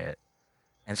at it.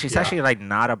 And she's actually like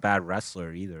not a bad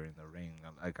wrestler either in the ring,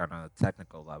 like on a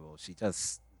technical level. She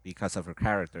just, because of her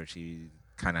character, she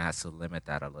kind of has to limit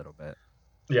that a little bit.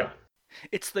 Yeah.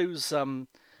 It's those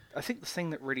I think the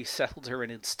thing that really settled her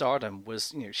in Stardom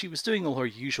was, she was doing all her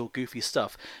usual goofy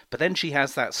stuff, but then she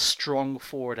has that strong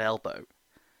forward elbow.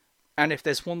 And if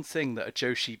there's one thing that a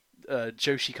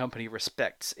Joshi company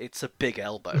respects, it's a big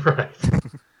elbow.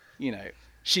 Right.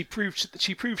 She proves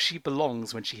she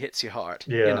belongs when she hits you hard.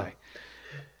 Yeah.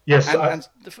 Yes. And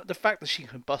the fact that she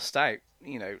can bust out,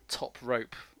 top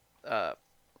rope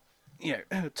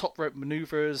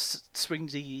maneuvers, swing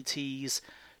DDTs,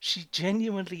 she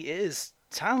genuinely is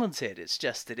talented. It's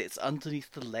just that it's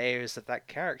underneath the layers of that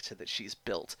character that she's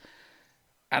built,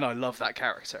 and I love that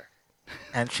character.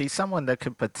 And she's someone that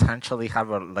could potentially have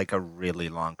a really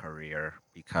long career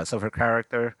because of her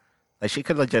character. Like, she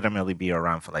could legitimately be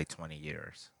around for like 20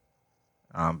 years,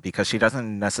 because she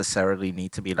doesn't necessarily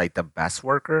need to be like the best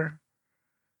worker.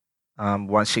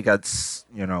 Once she gets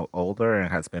older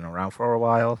and has been around for a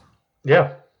while.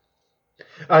 Yeah.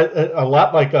 A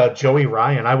lot like Joey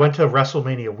Ryan. I went to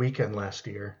WrestleMania weekend last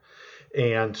year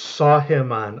and saw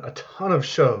him on a ton of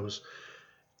shows,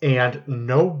 and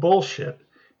no bullshit,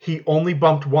 he only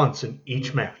bumped once in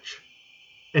each match,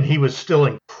 and he was still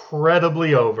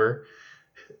incredibly over.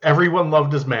 Everyone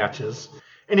loved his matches,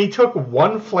 and he took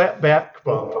one flat back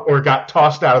bump or got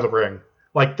tossed out of the ring.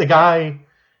 Like, the guy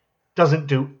doesn't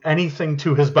do anything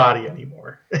to his body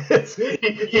anymore. He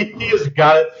has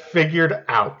got it figured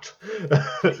out.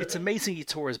 It's amazing he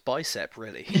tore his bicep,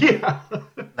 really. Yeah.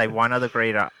 Like, one of the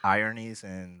great ironies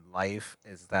in life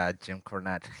is that Jim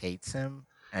Cornette hates him,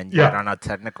 and yet on a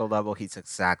technical level, he's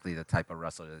exactly the type of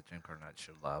wrestler that Jim Cornette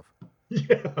should love.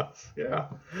 Yes, yeah.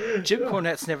 Jim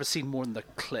Cornette's never seen more than the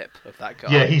clip of that guy.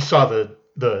 Yeah, he saw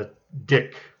the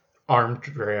dick arm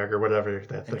drag or whatever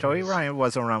that thing. And Joey Ryan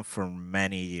was around for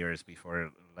many years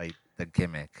before like the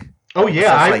gimmick. Oh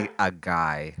yeah, like a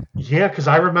guy. Yeah, because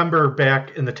I remember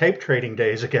back in the tape trading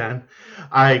days again,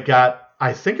 I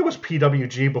think it was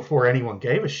PWG before anyone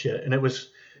gave a shit, and it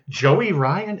was Joey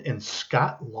Ryan and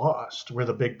Scott Lost were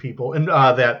the big people, and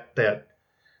that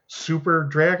Super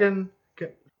Dragon,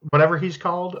 whatever he's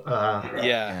called.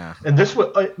 Yeah. And this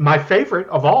was my favorite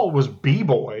of all was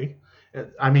B-Boy.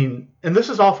 I mean, and this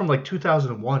is all from like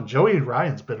 2001. Joey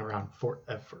Ryan's been around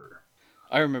forever.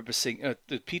 I remember seeing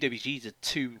the PWG did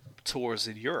 2 tours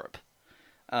in Europe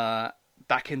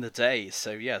back in the day.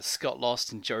 So yeah, Scott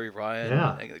Lost and Joey Ryan,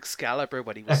 and Excalibur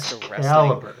when he was still wrestling.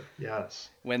 Excalibur, yes.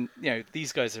 When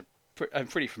these guys I'm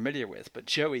pretty familiar with, but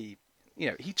Joey,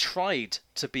 he tried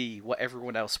to be what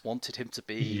everyone else wanted him to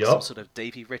be, some sort of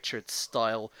Davey Richards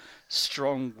style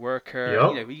strong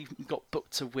worker. He got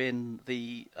booked to win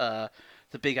the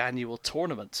the big annual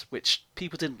tournament, which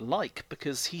people didn't like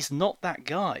because he's not that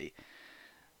guy.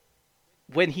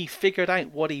 When he figured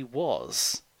out what he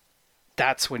was,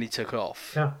 that's when he took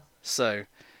off. Yeah. So,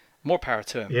 more power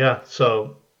to him. Yeah.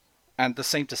 So. And the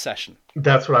same to Session.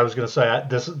 That's what I was going to say.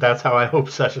 That's how I hope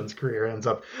Session's career ends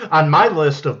up. On my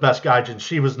list of best Gaijin,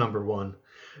 she was number one,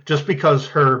 just because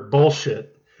her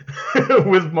bullshit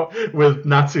with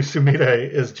Natsu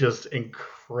Sumire is just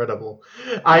incredible.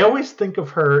 I always think of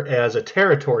her as a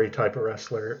territory type of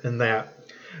wrestler in that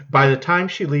by the time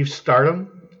she leaves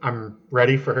Stardom, I'm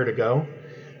ready for her to go.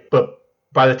 But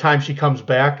by the time she comes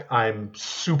back, I'm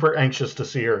super anxious to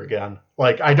see her again.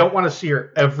 Like, I don't want to see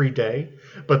her every day,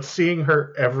 but seeing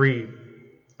her every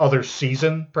other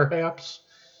season, perhaps,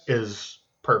 is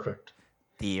perfect.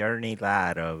 The Ernie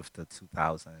Ladd of the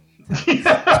 2000s.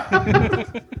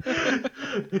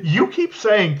 You keep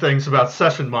saying things about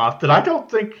Session Moth that I don't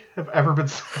think have ever been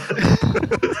said.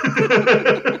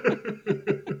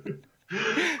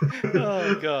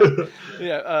 Oh god!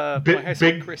 Yeah, my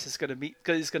housemate Chris is going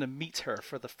to meet her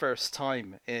for the first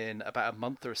time in about a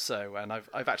month or so, and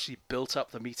I've actually built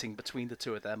up the meeting between the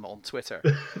two of them on Twitter,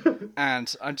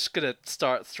 and I'm just going to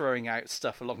start throwing out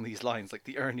stuff along these lines, like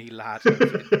the Ernie Ladd of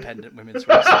independent women's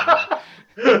wrestling.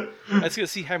 I'm just going to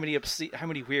see how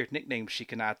many weird nicknames she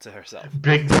can add to herself.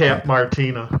 Big Cat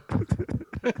Martina.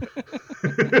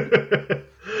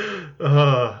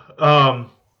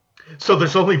 So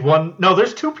there's only one. No,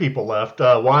 there's two people left.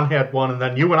 Juan had one, and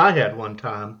then you and I had one,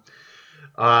 Tom.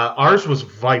 Ours was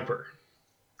Viper.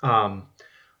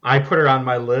 I put her on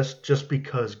my list just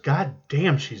because, god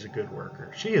damn, she's a good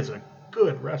worker. She is a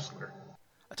good wrestler.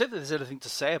 I don't think there's anything to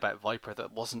say about Viper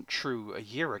that wasn't true a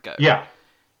year ago. Yeah.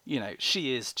 You know,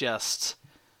 she's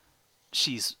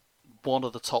one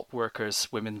of the top workers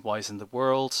women-wise in the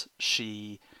world.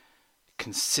 She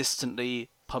consistently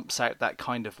pumps out that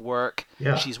kind of work.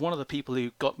 Yeah. She's one of the people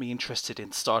who got me interested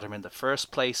in Stardom in the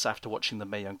first place after watching the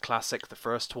Mae Young Classic, the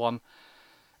first one,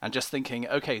 and just thinking,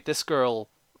 okay, this girl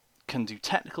can do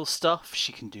technical stuff,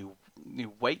 she can do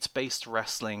weight-based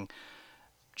wrestling,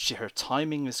 her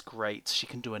timing is great, she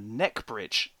can do a neck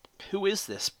bridge. Who is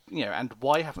this? And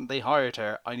why haven't they hired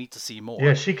her? I need to see more.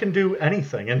 Yeah, she can do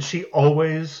anything, and she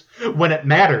always, when it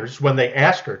matters, when they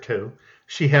ask her to,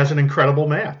 she has an incredible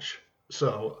match.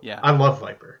 So, yeah. I love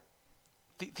Viper.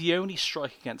 The only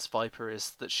strike against Viper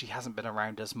is that she hasn't been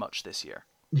around as much this year.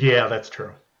 Yeah, that's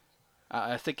true.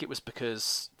 I think it was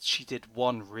because she did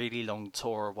one really long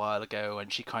tour a while ago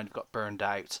and she kind of got burned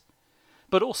out.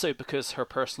 But also because her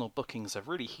personal bookings have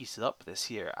really heated up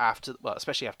this year,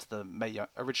 especially after the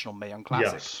original Mae Young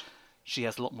Classic. Yes. She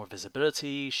has a lot more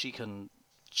visibility, she can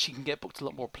get booked a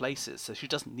lot more places, so she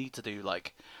doesn't need to do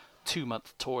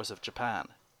 2-month tours of Japan.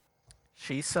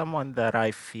 She's someone that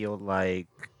I feel like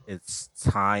it's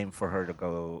time for her to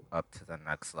go up to the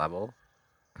next level,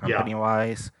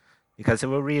 company-wise, because it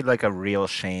would be a real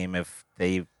shame if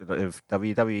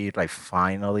WWE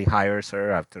finally hires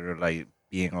her after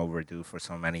being overdue for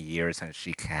so many years and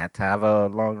she can't have a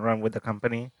long run with the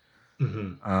company.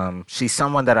 Mm-hmm. She's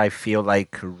someone that I feel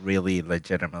like could really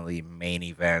legitimately main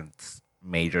event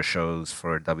major shows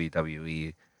for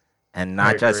WWE. And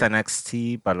not just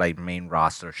NXT, but main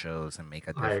roster shows and make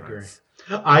a difference.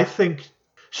 I agree. I think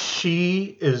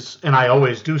she is, and I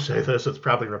always do say this, it's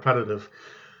probably repetitive,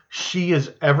 she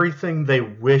is everything they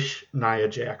wish Nia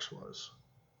Jax was.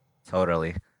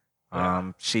 Totally.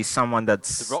 Yeah. She's someone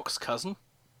that's... The Rock's cousin?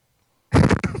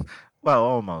 Well,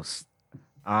 almost.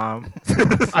 I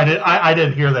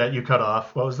didn't hear that. You cut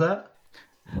off. What was that?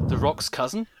 The Rock's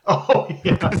cousin? Oh,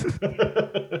 yeah.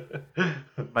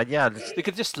 But yeah, they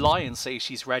could just lie and say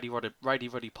she's Roddy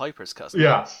Piper's cousin.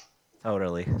 Yeah,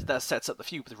 totally. That sets up the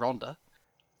feud with Ronda.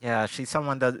 Yeah, she's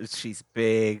someone that she's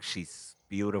big, she's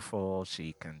beautiful,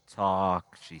 she can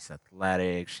talk, she's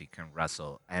athletic, she can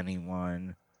wrestle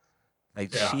anyone.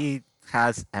 She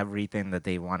has everything that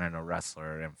they want in a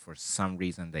wrestler, and for some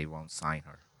reason they won't sign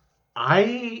her.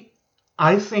 I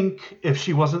think if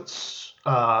she wasn't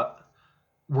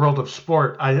World of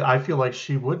Sport, I feel like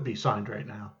she would be signed right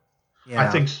now. Yeah.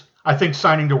 I think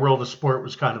signing to World of Sport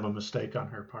was kind of a mistake on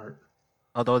her part.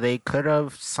 Although they could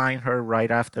have signed her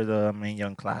right after the Mae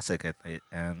Young Classic,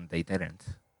 and they didn't.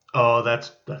 Oh,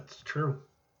 that's true.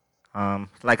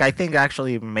 I think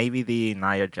actually maybe the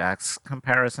Nia Jax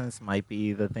comparisons might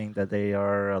be the thing that they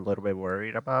are a little bit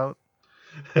worried about.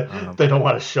 They don't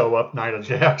want to show up Nia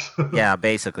Jax. Yeah,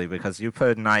 basically, because you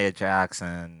put Nia Jax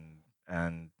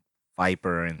and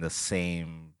Viper in the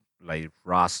same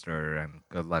roster, and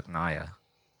good luck, Nia.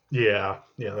 Yeah,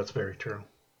 that's very true.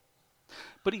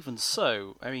 But even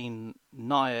so, I mean,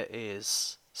 Nia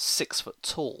is 6 foot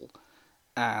tall,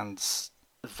 and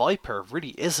Viper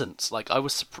really isn't. Like I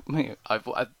was,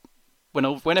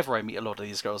 whenever I meet a lot of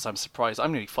these girls, I'm surprised.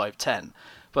 I'm only 5'10",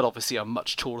 but obviously I'm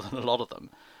much taller than a lot of them,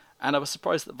 and I was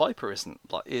surprised that Viper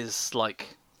is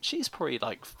like she's probably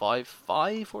like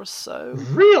 5'5" or so. You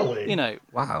Really? know,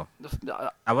 Wow. uh,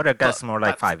 I would have but guessed more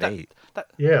like that's 5'8". that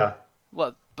Yeah.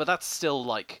 well, but that's still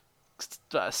like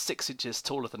 6 inches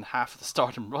taller than half of the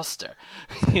Stardom roster.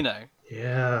 you know,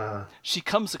 Yeah. she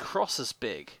comes across as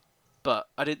big, but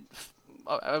I didn't.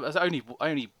 I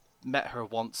only met her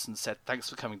once and said thanks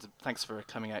for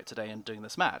coming out today and doing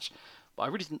this match. But I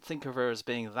really didn't think of her as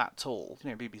being that tall.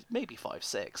 Maybe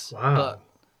 5'6". But Wow.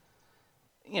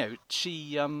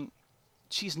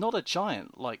 she's not a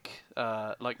giant like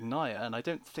Nia, and I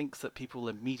don't think that people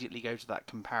immediately go to that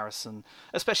comparison,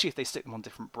 especially if they stick them on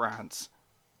different brands.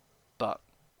 But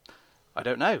I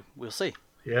don't know. We'll see.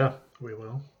 Yeah, we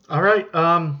will. All right.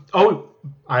 Oh,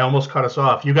 I almost cut us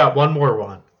off. You got one more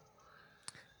one.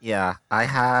 Yeah, I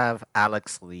have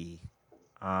Alex Lee.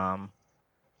 Um,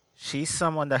 she's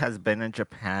someone that has been in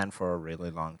Japan for a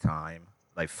really long time,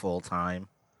 like full time,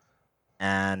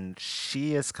 and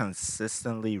she is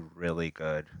consistently really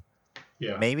good.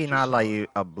 Yeah, Maybe she's not solid. like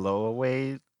a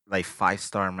blowaway, like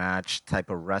 5-star match type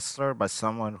of wrestler, but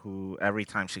someone who every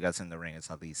time she gets in the ring,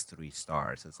 it's at least 3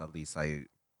 stars. It's at least like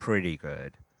pretty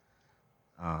good.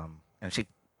 And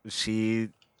she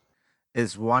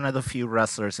is one of the few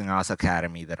wrestlers in Oz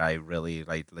Academy that I really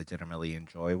like legitimately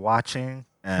enjoy watching.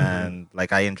 Hmm. And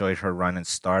like I enjoyed her run in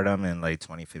Stardom in like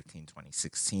 2015,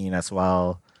 2016 as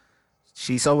well.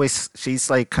 She's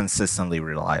like consistently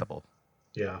reliable.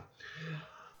 Yeah.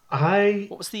 I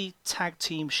What was the tag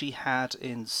team she had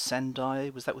in Sendai?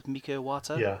 Was that with Miko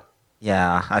Iwata? yeah.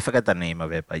 Yeah, I forget the name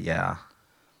of it, but yeah.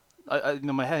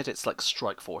 In my head, it's like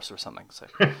Strike Force or something. So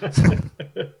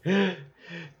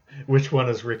Which one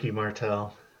is Ricky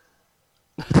Martel?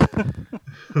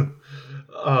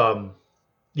 um,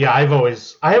 yeah,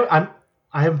 I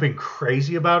haven't been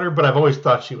crazy about her, but I've always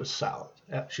thought she was solid.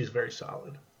 Yeah, she's very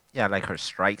solid. Yeah, like her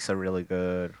strikes are really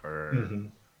good. Hmm.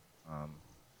 Um,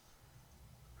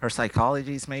 her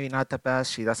psychology is maybe not the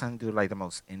best. She doesn't do like the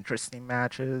most interesting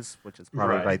matches, which is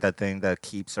probably Right. like the thing that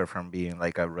keeps her from being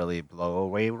like a really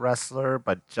blowaway wrestler.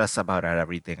 But just about at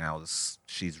everything else,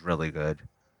 she's really good.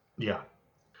 Yeah.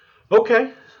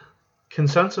 Okay.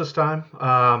 Consensus time.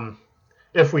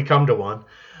 If we come to one,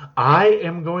 I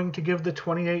am going to give the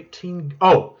 2018.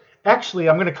 Oh, actually,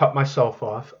 I'm going to cut myself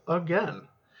off again.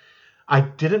 I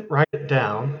didn't write it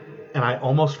down, and I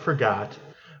almost forgot.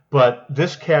 But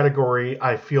this category,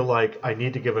 I feel like I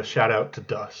need to give a shout out to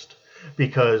Dust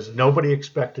because nobody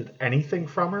expected anything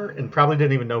from her and probably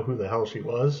didn't even know who the hell she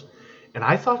was. And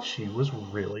I thought she was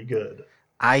really good.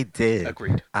 I did.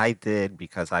 agreed. I did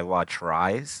because I watch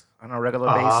Rise on a regular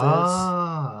basis.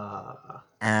 Ah,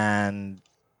 And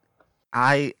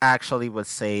I actually would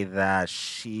say that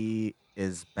she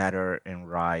is better in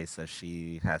Rise than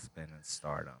she has been in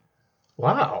Stardom.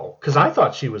 wow. Because I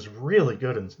thought she was really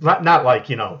good and not like,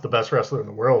 the best wrestler in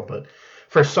the world, but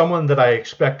for someone that I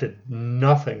expected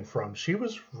nothing from, she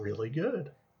was really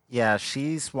good. Yeah,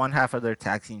 she's one half of their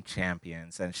tag team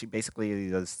champions, and she basically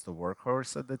is the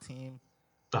workhorse of the team.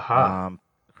 Aha. Um,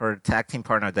 her tag team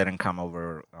partner didn't come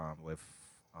over um,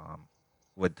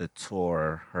 with the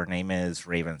tour. Her name is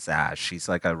Raven Sash. She's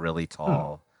like a really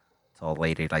Hmm. tall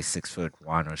lady, like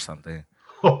 6'1" or something.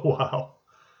 Oh, wow.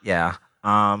 Yeah.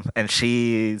 And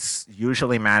she's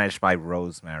usually managed by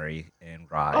Rosemary in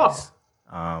Oh. Rise.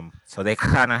 So they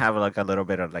kind of have like a little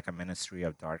bit of like a Ministry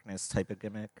of Darkness type of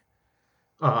gimmick.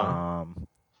 Uh-huh. Um,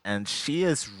 and she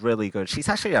is really good. She's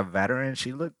actually a veteran.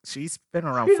 She's been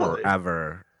around Really?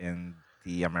 forever in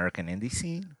the American indie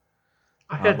scene,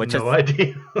 I had which no is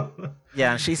idea.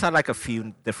 yeah. And she's had like a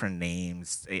few different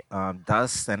names.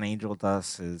 Dust and Angel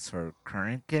Dust is her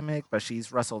current gimmick, but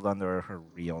she's wrestled under her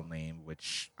real name,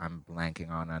 which I'm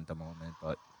blanking on at the moment.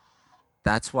 But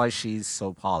that's why she's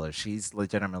so polished. She's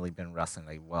legitimately been wrestling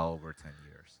like well over 10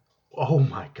 years. Oh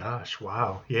my gosh,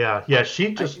 wow. Yeah, yeah, I,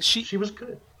 she she was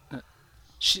good.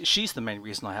 she's the main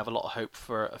reason I have a lot of hope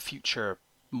for a future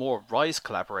more Rise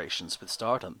collaborations with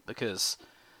Stardom, because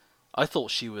I thought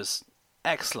she was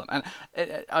excellent,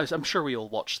 and I'm sure we all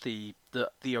watched the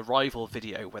arrival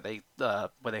video where they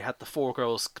had the four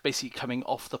girls basically coming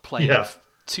off the plane Yeah.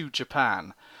 to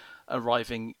Japan,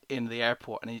 arriving in the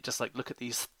airport, and you just like look at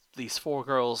these four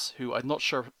girls who I'm not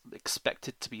sure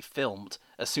expected to be filmed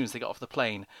as soon as they got off the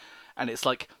plane, and it's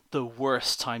like the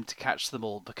worst time to catch them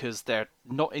all because they're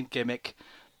not in gimmick.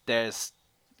 There's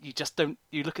you just don't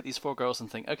you look at these four girls and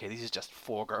think, okay, these are just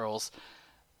four girls,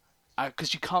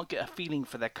 because you can't get a feeling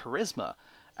for their charisma.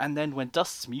 And then when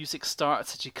Dust's music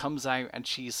starts and she comes out and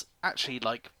she's actually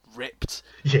like ripped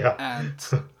Yeah.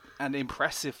 and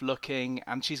impressive looking,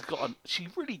 and she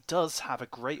really does have a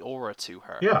great aura to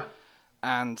her. Yeah.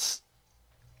 And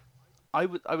I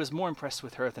was more impressed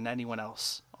with her than anyone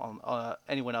else on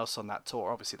that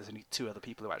tour. Obviously, there's only 2 other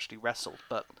people who actually wrestled,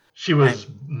 but She was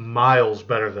miles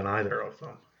better than either of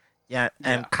them. Yeah,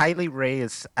 and Yeah. Kylie Ray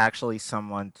is actually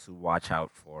someone to watch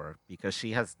out for because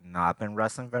she has not been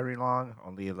wrestling very long,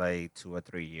 only like 2 or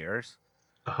 3 years.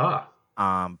 Aha.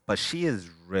 But she is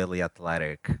really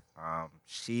athletic.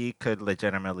 She could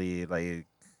legitimately like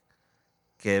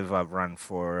give a run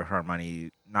for her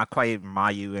money. Not quite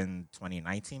Mayu in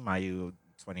 2019. Mayu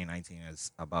 2019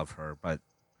 is above her, but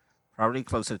probably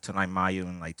closer to like Mayu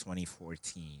in like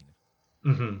 2014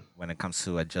 Mm-hmm. when it comes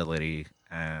to agility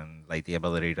and like the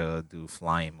ability to do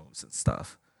flying moves and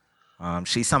stuff.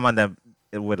 She's someone that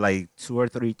with like 2 or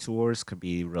 3 tours could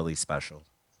be really special.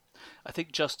 I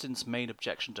think Justin's main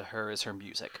objection to her is her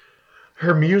music.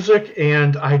 Her music,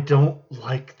 and I don't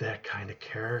like that kind of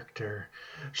character.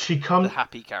 She The comes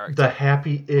happy character. the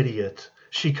happy idiot.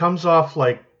 She comes off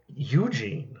like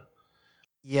Eugene.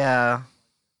 Yeah,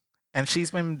 and she's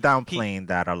been downplaying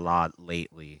that a lot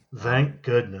lately. Thank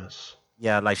goodness.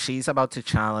 Yeah, like she's about to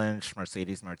challenge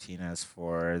Mercedes Martinez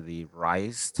for the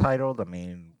Rise title, the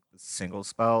main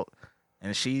singles belt.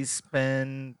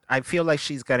 And I feel like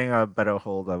she's getting a better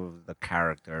hold of the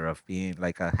character of being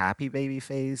like a happy baby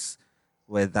face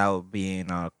without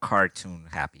being a cartoon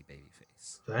happy baby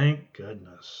face. Thank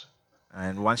goodness.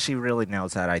 And once she really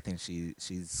nails that, I think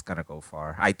she's gonna go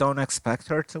far. I don't expect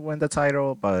her to win the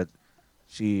title, but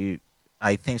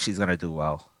I think she's gonna do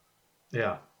well.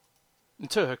 Yeah. And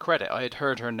to her credit, I had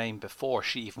heard her name before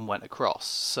she even went across,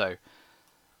 so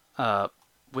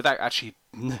without actually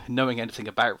knowing anything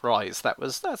about Rise,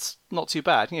 that's not too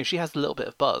bad. She has a little bit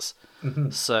of buzz,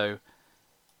 so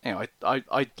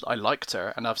I liked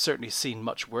her, and I've certainly seen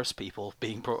much worse people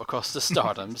being brought across to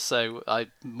stardom. So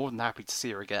I'm more than happy to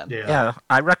see her again. Yeah,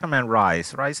 I recommend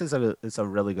Rise. Rise is a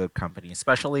really good company,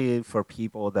 especially for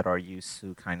people that are used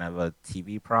to kind of a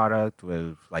TV product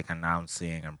with like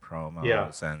announcing and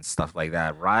promos and stuff like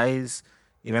that. Rise,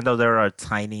 even though they're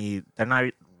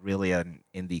not really an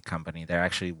indie company. They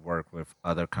actually work with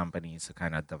other companies to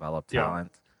kind of develop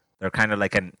talent. They're kind of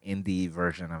like an indie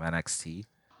version of NXT.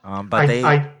 But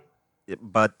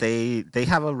they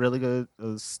have a really good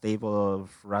stable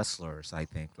of wrestlers. I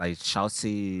think like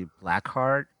Chelsea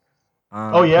Blackheart.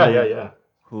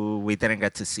 Who we didn't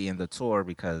get to see in the tour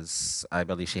because I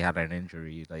believe she had an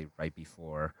injury like right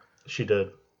before. She did.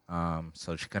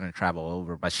 So she couldn't travel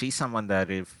over. But she's someone that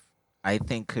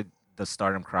the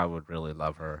Stardom crowd would really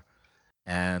love her.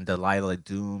 And Delilah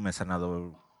Doom is another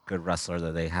good wrestler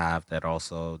that they have that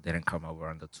also didn't come over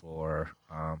on the tour.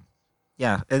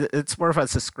 It's worth a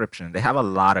subscription. They have a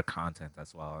lot of content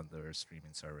as well on their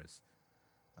streaming service.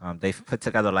 They've put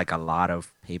together like a lot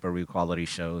of pay-per-view quality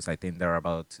shows. I think they're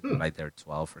about to do like their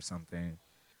 12 or something.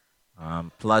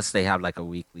 Plus, they have like a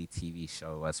weekly TV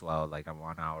show as well, like a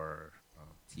 1-hour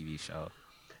TV show.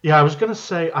 Yeah, I was gonna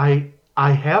say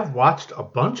I have watched a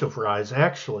bunch of Rise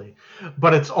actually,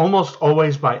 but it's almost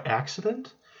always by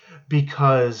accident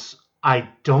because I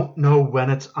don't know when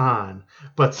it's on,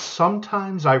 but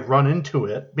sometimes I run into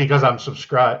it because I'm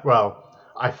subscribed. Well,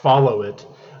 I follow it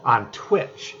on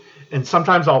Twitch, and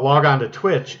sometimes I'll log on to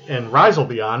Twitch and Rise will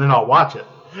be on and I'll watch it,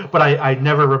 but I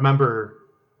never remember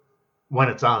when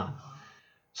it's on.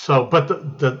 So,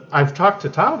 but I've talked to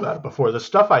Tom about it before. The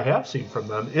stuff I have seen from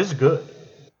them is good.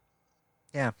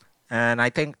 Yeah, and I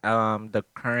think the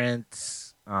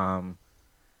current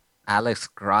Alex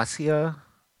Gracia.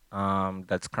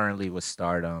 That's currently with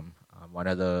Stardom. One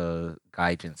of the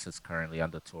Gaijins that's currently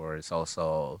on the tour is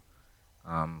also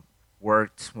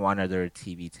worked one of their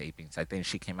TV tapings. I think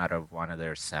she came out of one of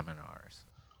their seminars.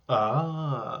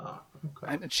 Okay.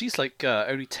 And she's like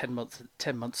only 10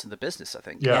 months in the business, I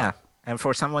think. Yeah. And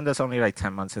for someone that's only like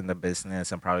 10 months in the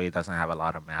business and probably doesn't have a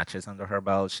lot of matches under her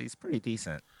belt, she's pretty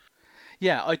decent.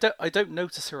 Yeah, I don't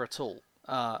notice her at all.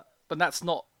 But that's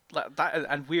not that,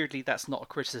 and weirdly, that's not a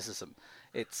criticism.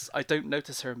 I don't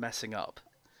notice her messing up.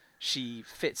 She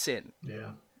fits in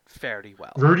fairly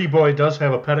well. Rudy Boy does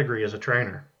have a pedigree as a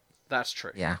trainer. That's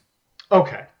true. Yeah.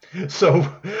 Okay, so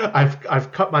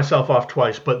I've cut myself off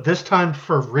twice, but this time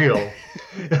for real.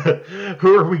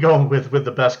 Who are we going with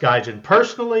the best Gaijin?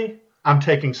 Personally, I'm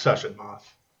taking Session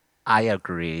Moth. I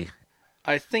agree.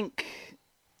 I think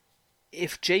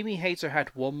if Jamie Hayter had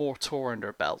one more tour under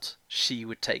her belt, she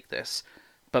would take this.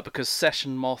 But because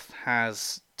Session Moth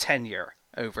has tenure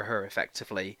over her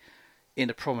effectively in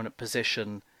a prominent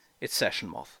position, it's Session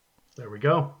Moth. There we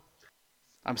go.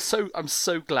 I'm so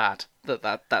glad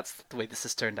that's the way this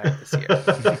has turned out this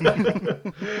year.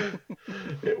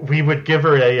 We would give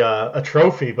her a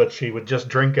trophy, but she would just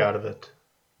drink out of it.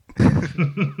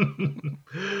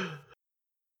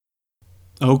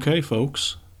 Okay,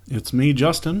 folks, it's me,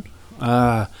 Justin.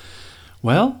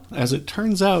 Well, as it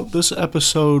turns out, this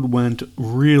episode went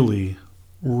really,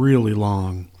 really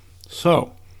long.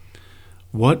 So,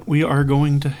 what we are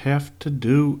going to have to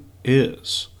do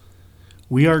is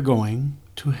we are going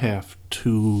to have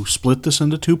to split this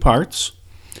into 2 parts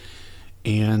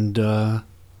and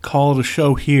call it a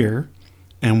show here,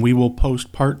 and we will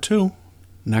post part 2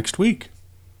 next week.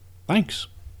 Thanks.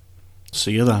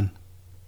 See you then.